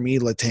think for me,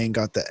 Letang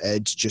got the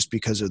edge just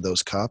because of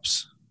those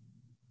cups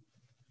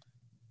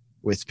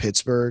with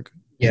Pittsburgh.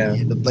 Yeah.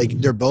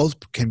 They're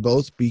can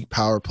both be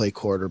power play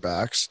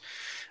quarterbacks.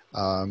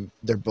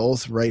 They're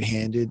both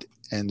right-handed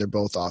and they're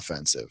both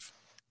offensive.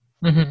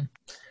 Mm-hmm.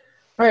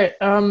 All right.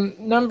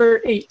 Number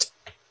 8,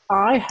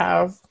 I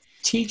have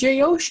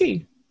TJ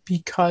Oshie,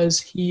 because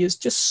he is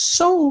just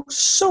so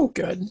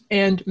good.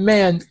 And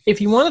man,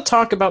 if you want to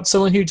talk about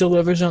someone who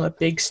delivers on a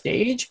big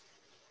stage,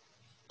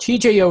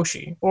 TJ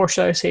Oshie, or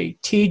should I say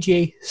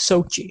TJ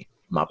Sochi?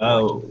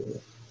 Oh,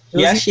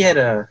 he actually had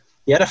a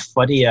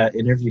funny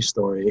interview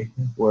story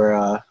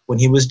where when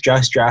he was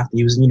just drafted,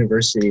 he was in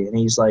university, and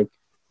he's like,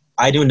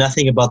 I knew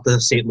nothing about the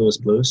St. Louis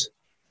Blues.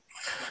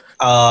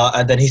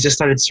 And then he just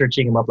started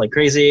searching him up like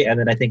crazy. And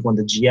then I think when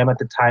the GM at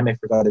the time, I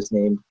forgot his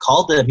name,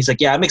 called him, he's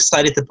like, yeah, I'm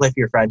excited to play for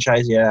your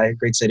franchise. Yeah,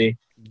 great city.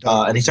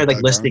 And he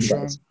started listing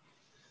guys.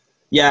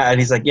 Yeah, and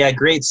he's like, yeah,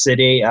 great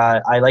city.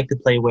 I like to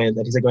play with,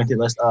 and he's like going through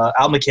the list.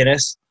 Al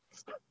McInnes.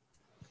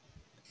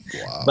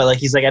 Wow. But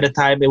he's like, at the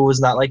time, it was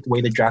not like the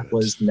way the draft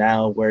was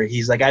now, where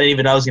he's like, I didn't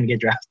even know I was going to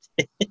get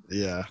drafted.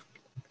 Yeah.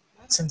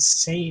 That's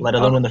insane. Let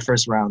alone in the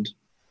first round.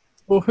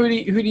 Well, who do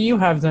you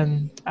have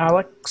then,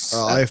 Alex?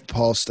 I have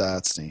Paul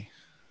Stastny.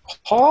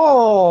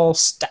 Paul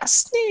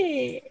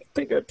Stastny,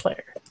 pretty good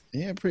player.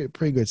 Yeah,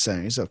 pretty good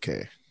center. He's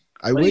okay.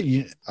 I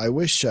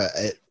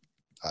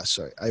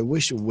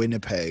wish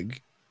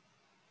Winnipeg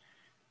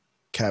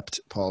kept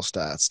Paul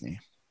Stastny.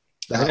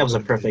 I think that was a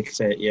perfect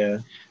fit, yeah.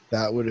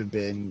 That would have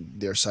been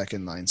their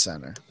second line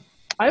center.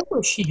 I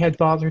wish he had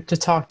bothered to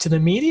talk to the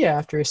media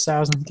after his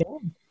 1,000th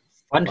game.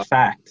 Fun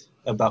fact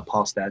about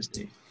Paul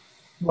Stastny.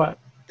 What?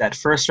 That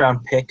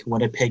first-round pick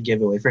Winnipeg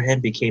giveaway for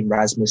him became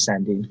Rasmus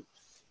Sandin.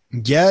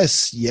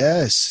 Yes.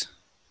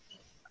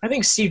 I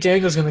think Steve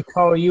Dangle going to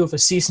call you with a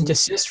cease and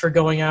desist for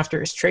going after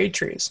his trade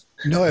trees.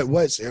 No, it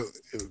was.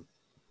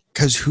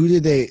 Because who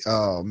did they –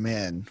 oh,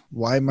 man.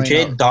 Why am I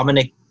not –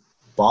 Dominic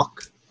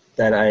Bach.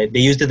 They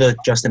used the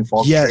Justin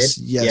Falk trade.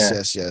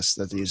 Yes.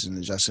 That they used in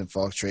the Justin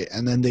Falk trade.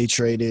 And then they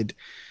traded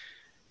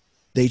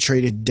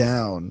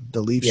down.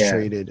 The Leafs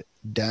traded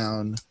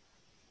down.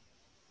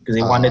 Because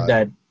they wanted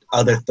that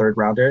other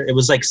third-rounder. It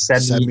was like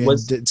Semyon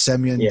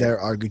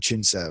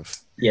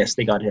Arguchintsev. Yes,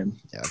 they got him.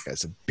 Yeah, that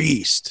guy's a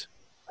beast.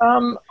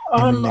 All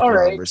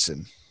right.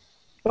 Robertson.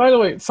 By the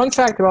way, fun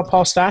fact about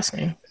Paul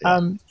Stastny.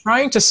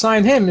 Trying to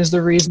sign him is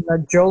the reason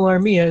that Joel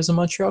Armia is a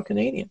Montreal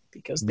Canadian.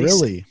 Because they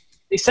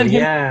sent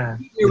him. Yeah,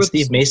 with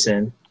Steve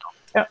Mason.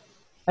 Yeah,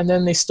 and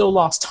then they still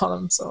lost on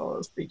him, so it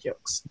was pretty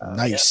jokes.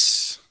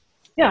 Nice.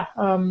 Yeah,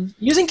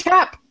 using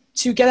cap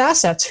to get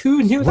assets.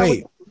 Who knew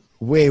that?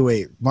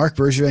 Wait. Mark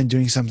Bergevin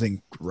doing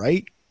something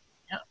right?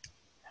 Yeah.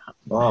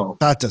 Wow.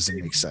 That doesn't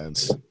make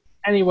sense.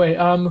 Anyway,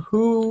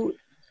 who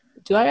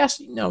did I ask?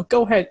 No,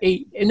 go ahead.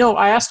 8. No,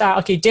 I asked.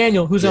 Okay,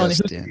 Daniel. Who's on it?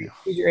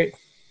 Who's your 8th?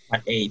 My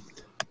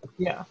 8th.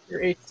 Yeah, your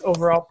 8th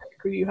overall pick.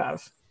 Who do you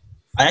have?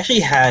 I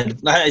actually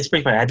had. It's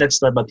pretty funny. I had that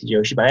stud about TJ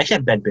Oshie, but I actually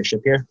had Ben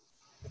Bishop here.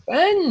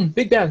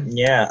 Big Ben.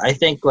 Yeah, I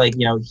think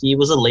he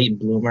was a late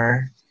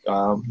bloomer.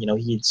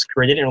 His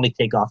career didn't really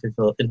take off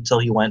until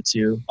he went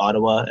to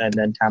Ottawa and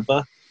then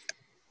Tampa.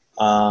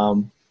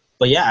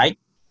 But yeah,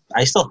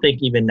 I still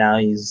think even now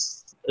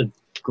he's a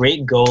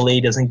great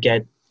goalie. Doesn't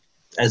get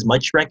as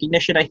much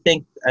recognition, I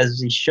think,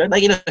 as he should.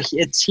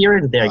 It's here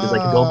and there because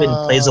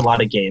Govin plays a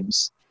lot of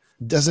games.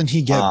 Doesn't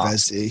he get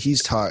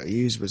Vezina?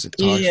 He was a talk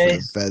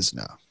for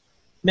Vezina.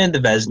 the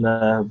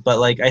Vesna, but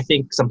like I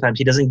think sometimes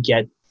he doesn't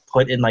get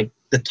put in like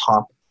the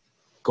top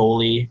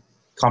goalie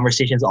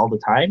conversations all the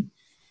time.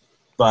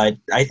 But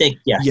I think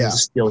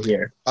he's still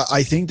here.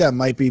 I think that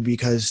might be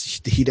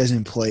because he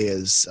doesn't play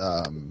as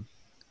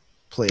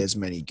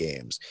many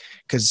games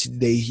because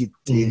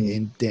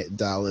in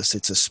Dallas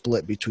it's a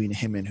split between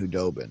him and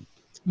Hudobin.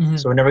 Mm-hmm.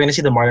 So we're never going to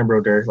see the Martin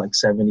Brodeur like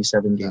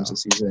 77 games a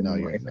season. No,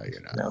 you're not.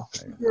 No.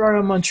 You're out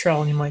of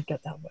Montreal and you might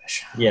get that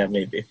wish. Yeah,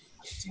 maybe.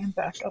 Stand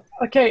back up.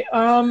 Okay,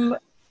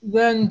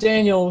 then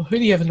Daniel, who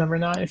do you have at number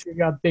 9 if you've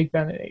got Big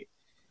Ben at 8?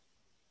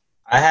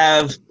 I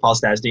have Paul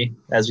Stastny,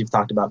 as we've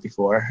talked about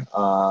before.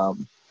 Paul.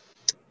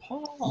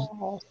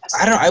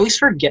 I don't know. I always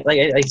forget. Like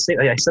I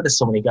said to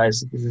so many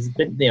guys. This has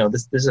been,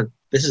 this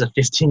is a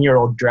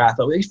 15-year-old draft.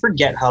 I always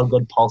forget how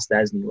good Paul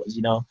Stastny was.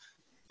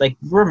 Like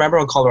remember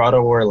when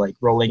Colorado were like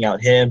rolling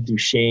out him,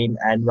 Duchesne,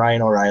 and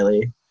Ryan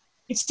O'Reilly.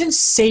 It's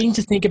insane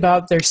to think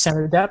about their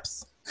center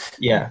depth.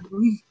 Yeah.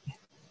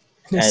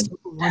 And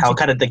how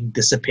kind of like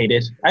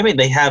dissipated. I mean,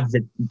 they have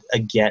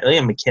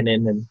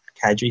McKinnon and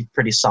Kadri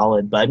pretty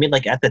solid, but I mean,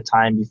 like at the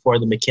time before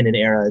the McKinnon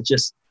era,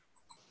 just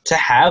to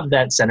have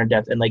that center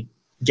depth and like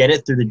get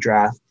it through the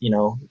draft,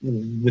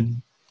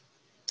 with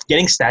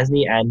getting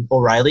Stastny and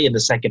O'Reilly in the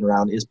second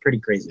round is pretty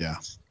crazy. Yeah,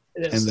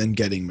 and then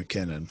getting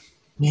McKinnon.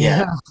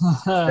 Yeah,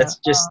 that's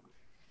just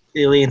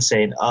really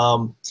insane.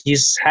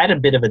 He's had a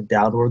bit of a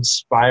downward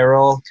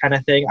spiral kind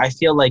of thing. I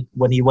feel like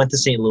when he went to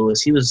St.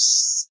 Louis, he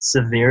was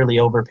severely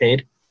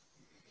overpaid,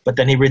 but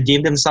then he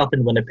redeemed himself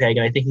in Winnipeg,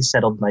 and I think he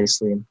settled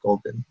nicely in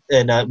Golden.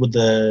 And I was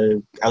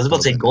about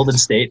to say Golden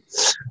State.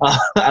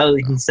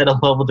 He settled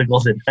well with the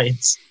Golden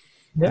Knights.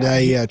 Yeah,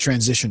 he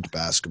transitioned to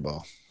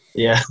basketball.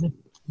 Yeah.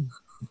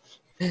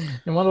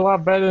 And went a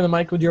lot better than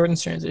Michael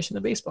Jordan's transition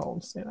to baseball,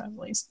 to say that at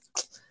least.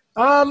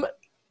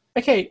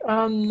 Okay,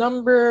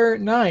 number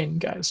 9,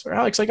 guys. Or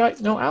Alex,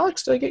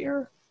 Alex, did I get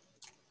your?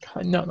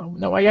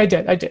 No, I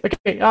did.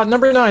 Okay,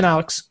 number 9,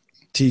 Alex.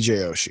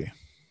 TJ Oshie.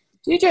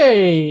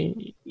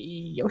 TJ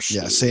Oshie.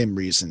 Yeah, same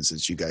reasons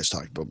as you guys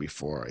talked about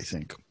before, I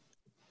think.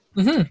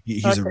 Mm-hmm.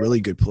 He's a really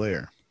good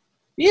player.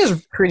 He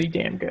is pretty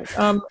damn good.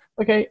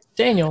 Okay,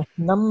 Daniel,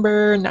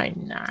 number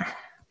 9.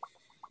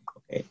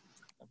 Okay,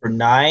 number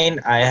 9,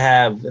 I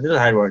have. This is a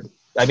hard word.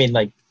 I mean,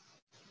 like,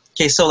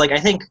 okay, so like I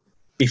think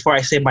before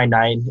I say my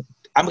 9,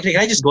 can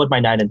I just go with my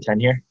 9 and 10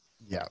 here?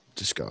 Yeah,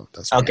 just go.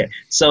 That's fine. Okay.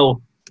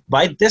 So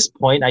by this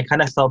point, I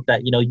kind of felt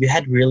that you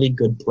had really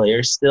good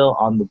players still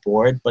on the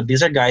board, but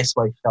these are guys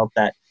who I felt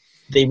that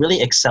they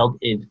really excelled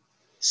in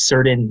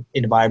certain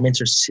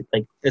environments, or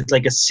like it's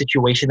like a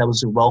situation that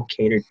was well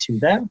catered to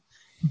them.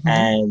 Mm-hmm.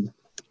 And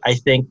I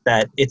think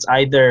that it's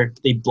either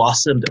they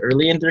blossomed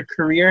early in their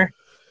career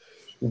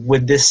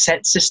with this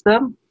set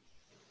system,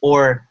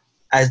 or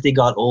as they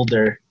got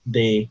older,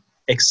 they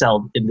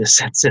excelled in this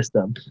set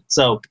system.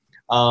 So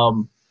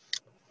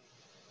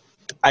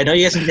I know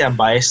you guys can think I'm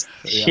biased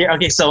here.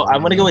 Okay, so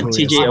I'm going to go with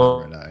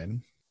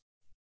TJ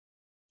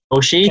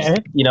Oshie.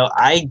 Okay.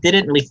 I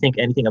didn't really think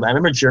anything about it. I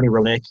remember Jeremy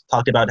Roenick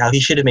talked about how he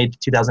should have made the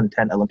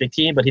 2010 Olympic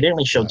team, but he didn't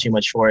really show too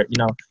much for it.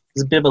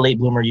 He's a bit of a late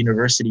bloomer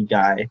university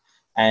guy,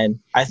 and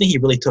I think he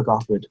really took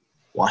off with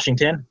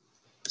Washington.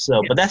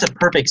 So, but that's a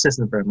perfect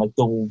system for him. Like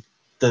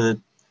the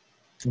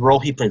role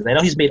he plays. I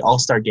know he's made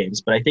all-star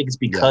games, but I think it's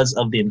because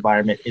of the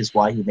environment is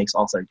why he makes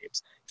all-star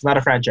games. He's not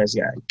a franchise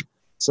guy.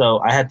 So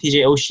I have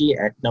TJ Oshie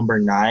at number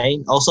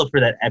 9, also for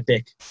that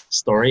epic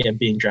story of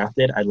being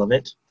drafted. I love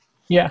it.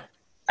 Yeah.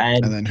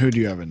 And then who do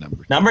you have at number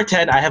 10? Number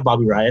 10, I have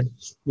Bobby Ryan.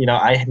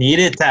 I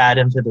needed to add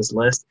him to this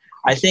list.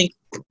 I think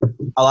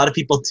a lot of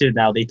people too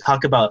now, they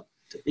talk about,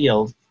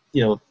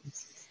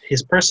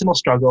 his personal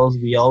struggles.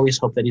 We always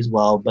hope that he's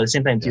well, but at the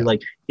same time too,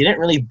 like he didn't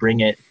really bring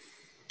it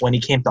when he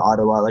came to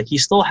Ottawa. Like he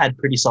still had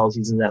pretty solid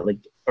seasons at like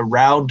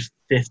around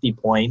 50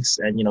 points,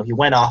 and he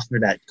went off for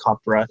that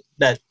cup run,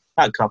 that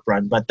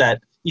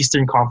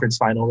Eastern Conference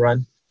final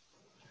run.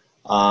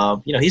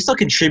 He still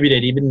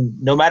contributed, even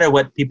no matter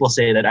what people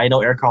say. That I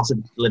know Erik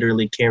Karlsson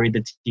literally carried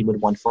the team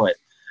with one foot.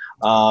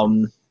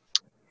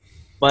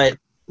 But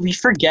we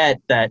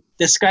forget that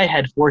this guy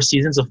had 4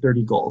 seasons of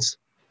 30 goals.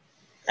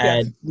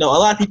 And a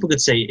lot of people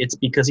could say it's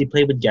because he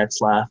played with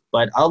Getzlaf,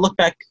 but I'll look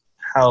back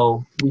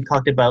how we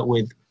talked about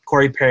with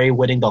Corey Perry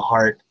winning the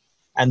Hart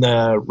and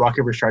the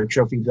Rocket Richard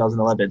Trophy in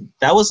 2011.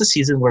 That was the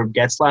season where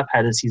Getzlaf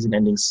had a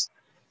season-ending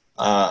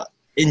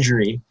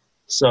injury.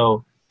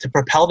 So to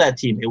propel that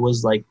team, it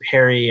was like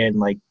Perry and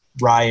like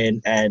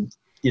Ryan and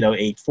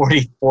a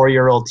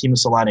 44-year-old Timo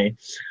Solane.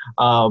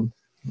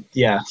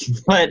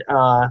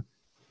 But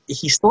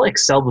he still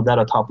excelled without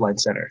a top-line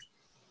center.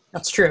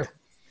 That's true.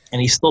 And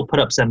he still put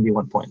up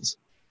 71 points.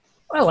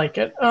 I like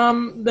it.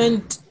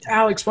 Then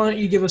Alex, why don't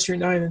you give us your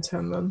 9 and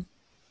 10 then?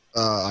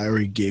 I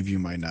already gave you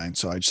my 9,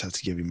 so I just have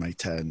to give you my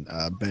 10.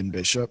 Ben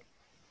Bishop.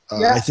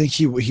 I think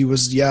he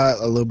was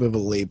a little bit of a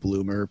late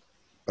bloomer,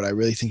 but I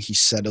really think he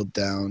settled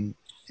down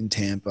in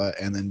Tampa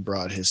and then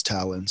brought his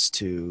talents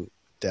to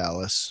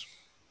Dallas.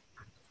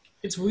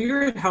 It's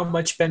weird how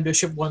much Ben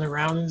Bishop won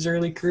around in his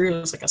early career. It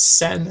was like a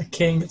Sen, a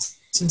King. It's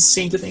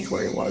insane to think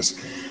where he was.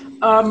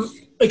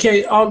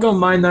 Okay, I'll go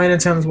my 9 and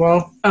 10 as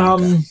well.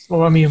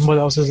 Well, I mean, what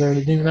else is there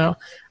to do now?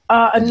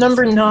 At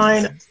number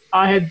 9,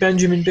 I had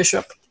Benjamin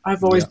Bishop.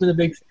 I've always been a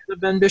big fan of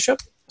Ben Bishop,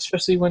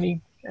 especially when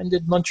he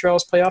ended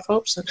Montreal's playoff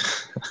hopes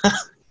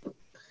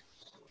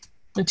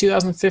in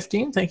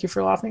 2015. Thank you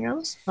for laughing at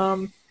us.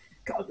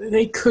 God,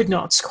 they could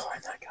not score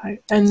on that guy.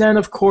 And then,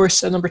 of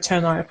course, at number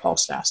 10, I have Paul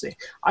Stastny.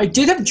 I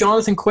did have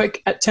Jonathan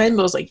Quick at 10,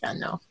 but I was like, yeah,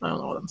 no, I don't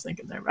know what I'm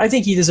thinking there. I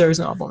think he deserves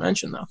an honorable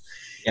mention, though.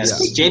 Yes.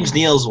 Yeah. James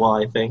Neal's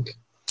one, I think.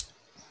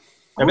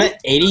 Remember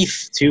that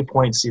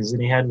 82-point season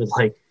he had with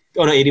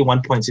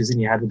 81-point season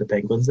he had with the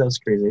Penguins? That was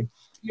crazy.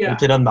 Yeah. He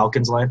played on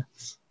Malkin's line.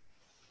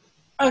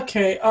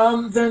 Okay,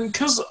 then,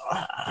 because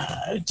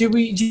do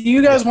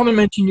you guys want to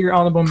mention your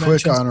honorable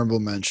mentions? Quick honorable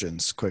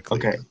mentions, quickly.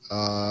 Okay.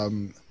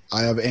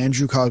 I have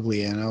Andrew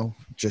Cogliano,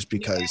 just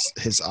because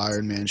his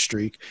Iron Man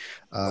streak,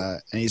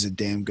 and he's a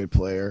damn good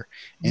player.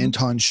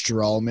 Anton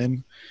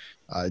Strawman,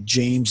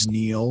 James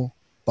Neal,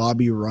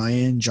 Bobby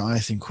Ryan,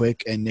 Jonathan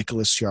Quick, and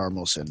Nicholas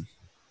Hjalmarsson.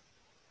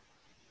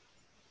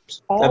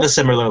 I have a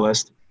similar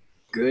list.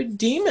 Good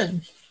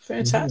demon.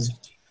 Fantastic.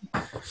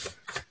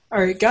 All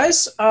right,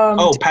 guys.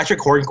 Patrick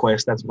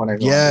Hornquist. That's one I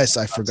wrote. Yes,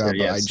 I forgot,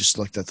 but I just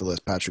looked at the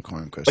list. Patrick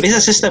Hornquist. But he's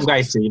a system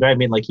guy, too. You know what I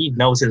mean? Like, he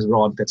knows his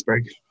role in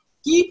Pittsburgh.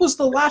 He was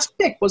the last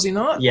pick, was he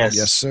not? Yes.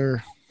 Yes,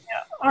 sir.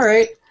 Yeah. All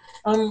right.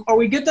 Are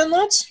we good then,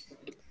 lads?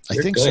 I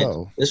think good.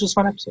 so. This was a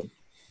fun episode.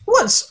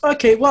 Was.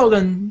 Okay, well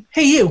then.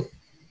 Hey, you.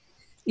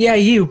 Yeah,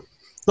 you.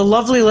 The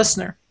lovely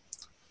listener.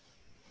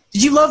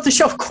 Did you love the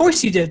show? Of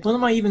course you did. What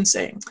am I even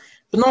saying?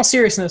 But in all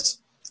seriousness,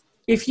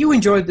 if you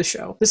enjoyed the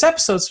show, this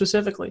episode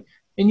specifically,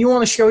 and you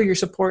want to show your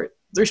support,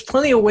 there's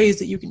plenty of ways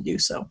that you can do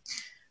so.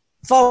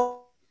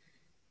 Follow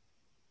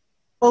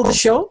the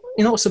show,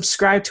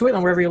 subscribe to it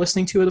on wherever you're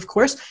listening to it, of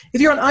course. If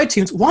you're on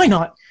iTunes, why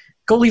not?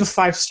 Go leave a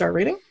 5-star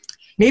rating.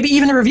 Maybe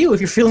even a review if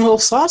you're feeling a little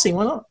saucy.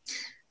 Why not?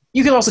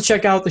 You can also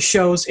check out the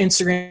show's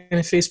Instagram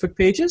and Facebook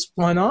pages.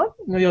 Why not?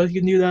 You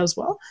can do that as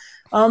well.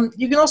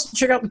 You can also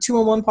check out the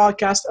 2-on-1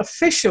 Podcast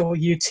official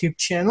YouTube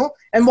channel.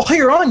 And while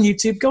you're on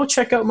YouTube, go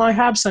check out my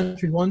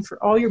Habs-centered one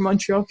for all your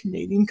Montreal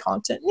Canadian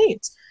content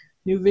needs.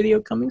 New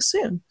video coming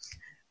soon.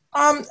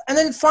 And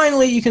then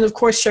finally, you can, of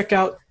course, check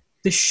out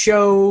the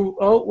show.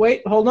 Oh,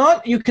 wait, hold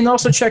on. You can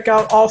also check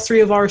out all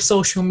 3 of our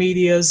social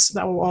medias.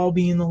 That will all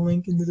be in the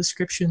link in the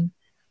description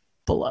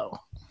below.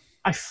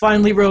 I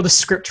finally wrote a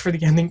script for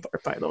the ending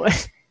part, by the way.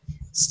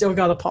 Still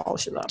got to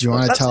polish it up. Do you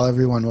want to tell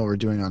everyone what we're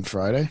doing on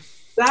Friday?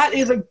 That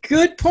is a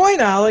good point,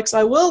 Alex.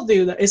 I will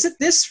do that. Is it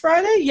this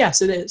Friday?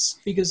 Yes, it is.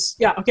 Because,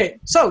 okay.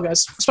 So,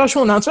 guys,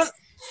 special announcement.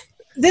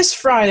 This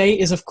Friday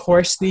is, of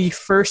course, the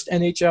first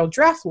NHL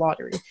draft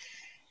lottery.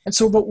 And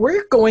so what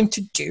we're going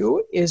to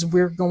do is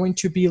we're going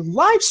to be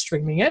live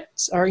streaming it.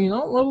 Our,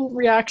 little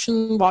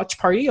reaction watch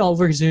party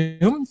over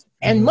Zoom.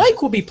 And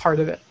Mike will be part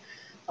of it.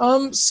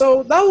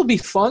 So that will be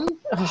fun.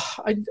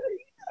 I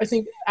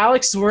think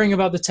Alex is worrying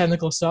about the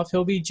technical stuff.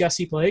 He'll be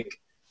Jesse Blake.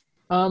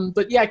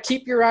 But yeah,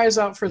 keep your eyes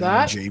out for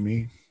that.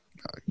 Jamie.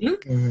 No,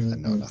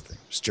 nothing.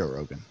 It's Joe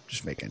Rogan.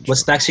 Just making. What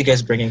snacks you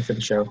guys bringing for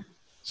the show?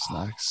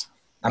 Snacks.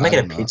 I'm making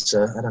a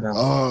pizza. I don't know.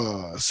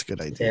 Oh, that's a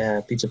good idea.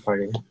 Yeah, pizza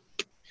party.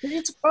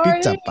 Pizza party.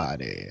 Pizza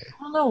party.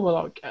 I don't know what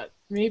I'll get.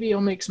 Maybe I'll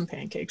make some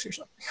pancakes or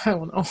something. I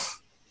don't know.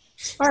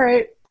 All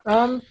right.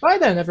 Bye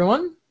then,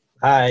 everyone.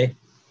 Bye.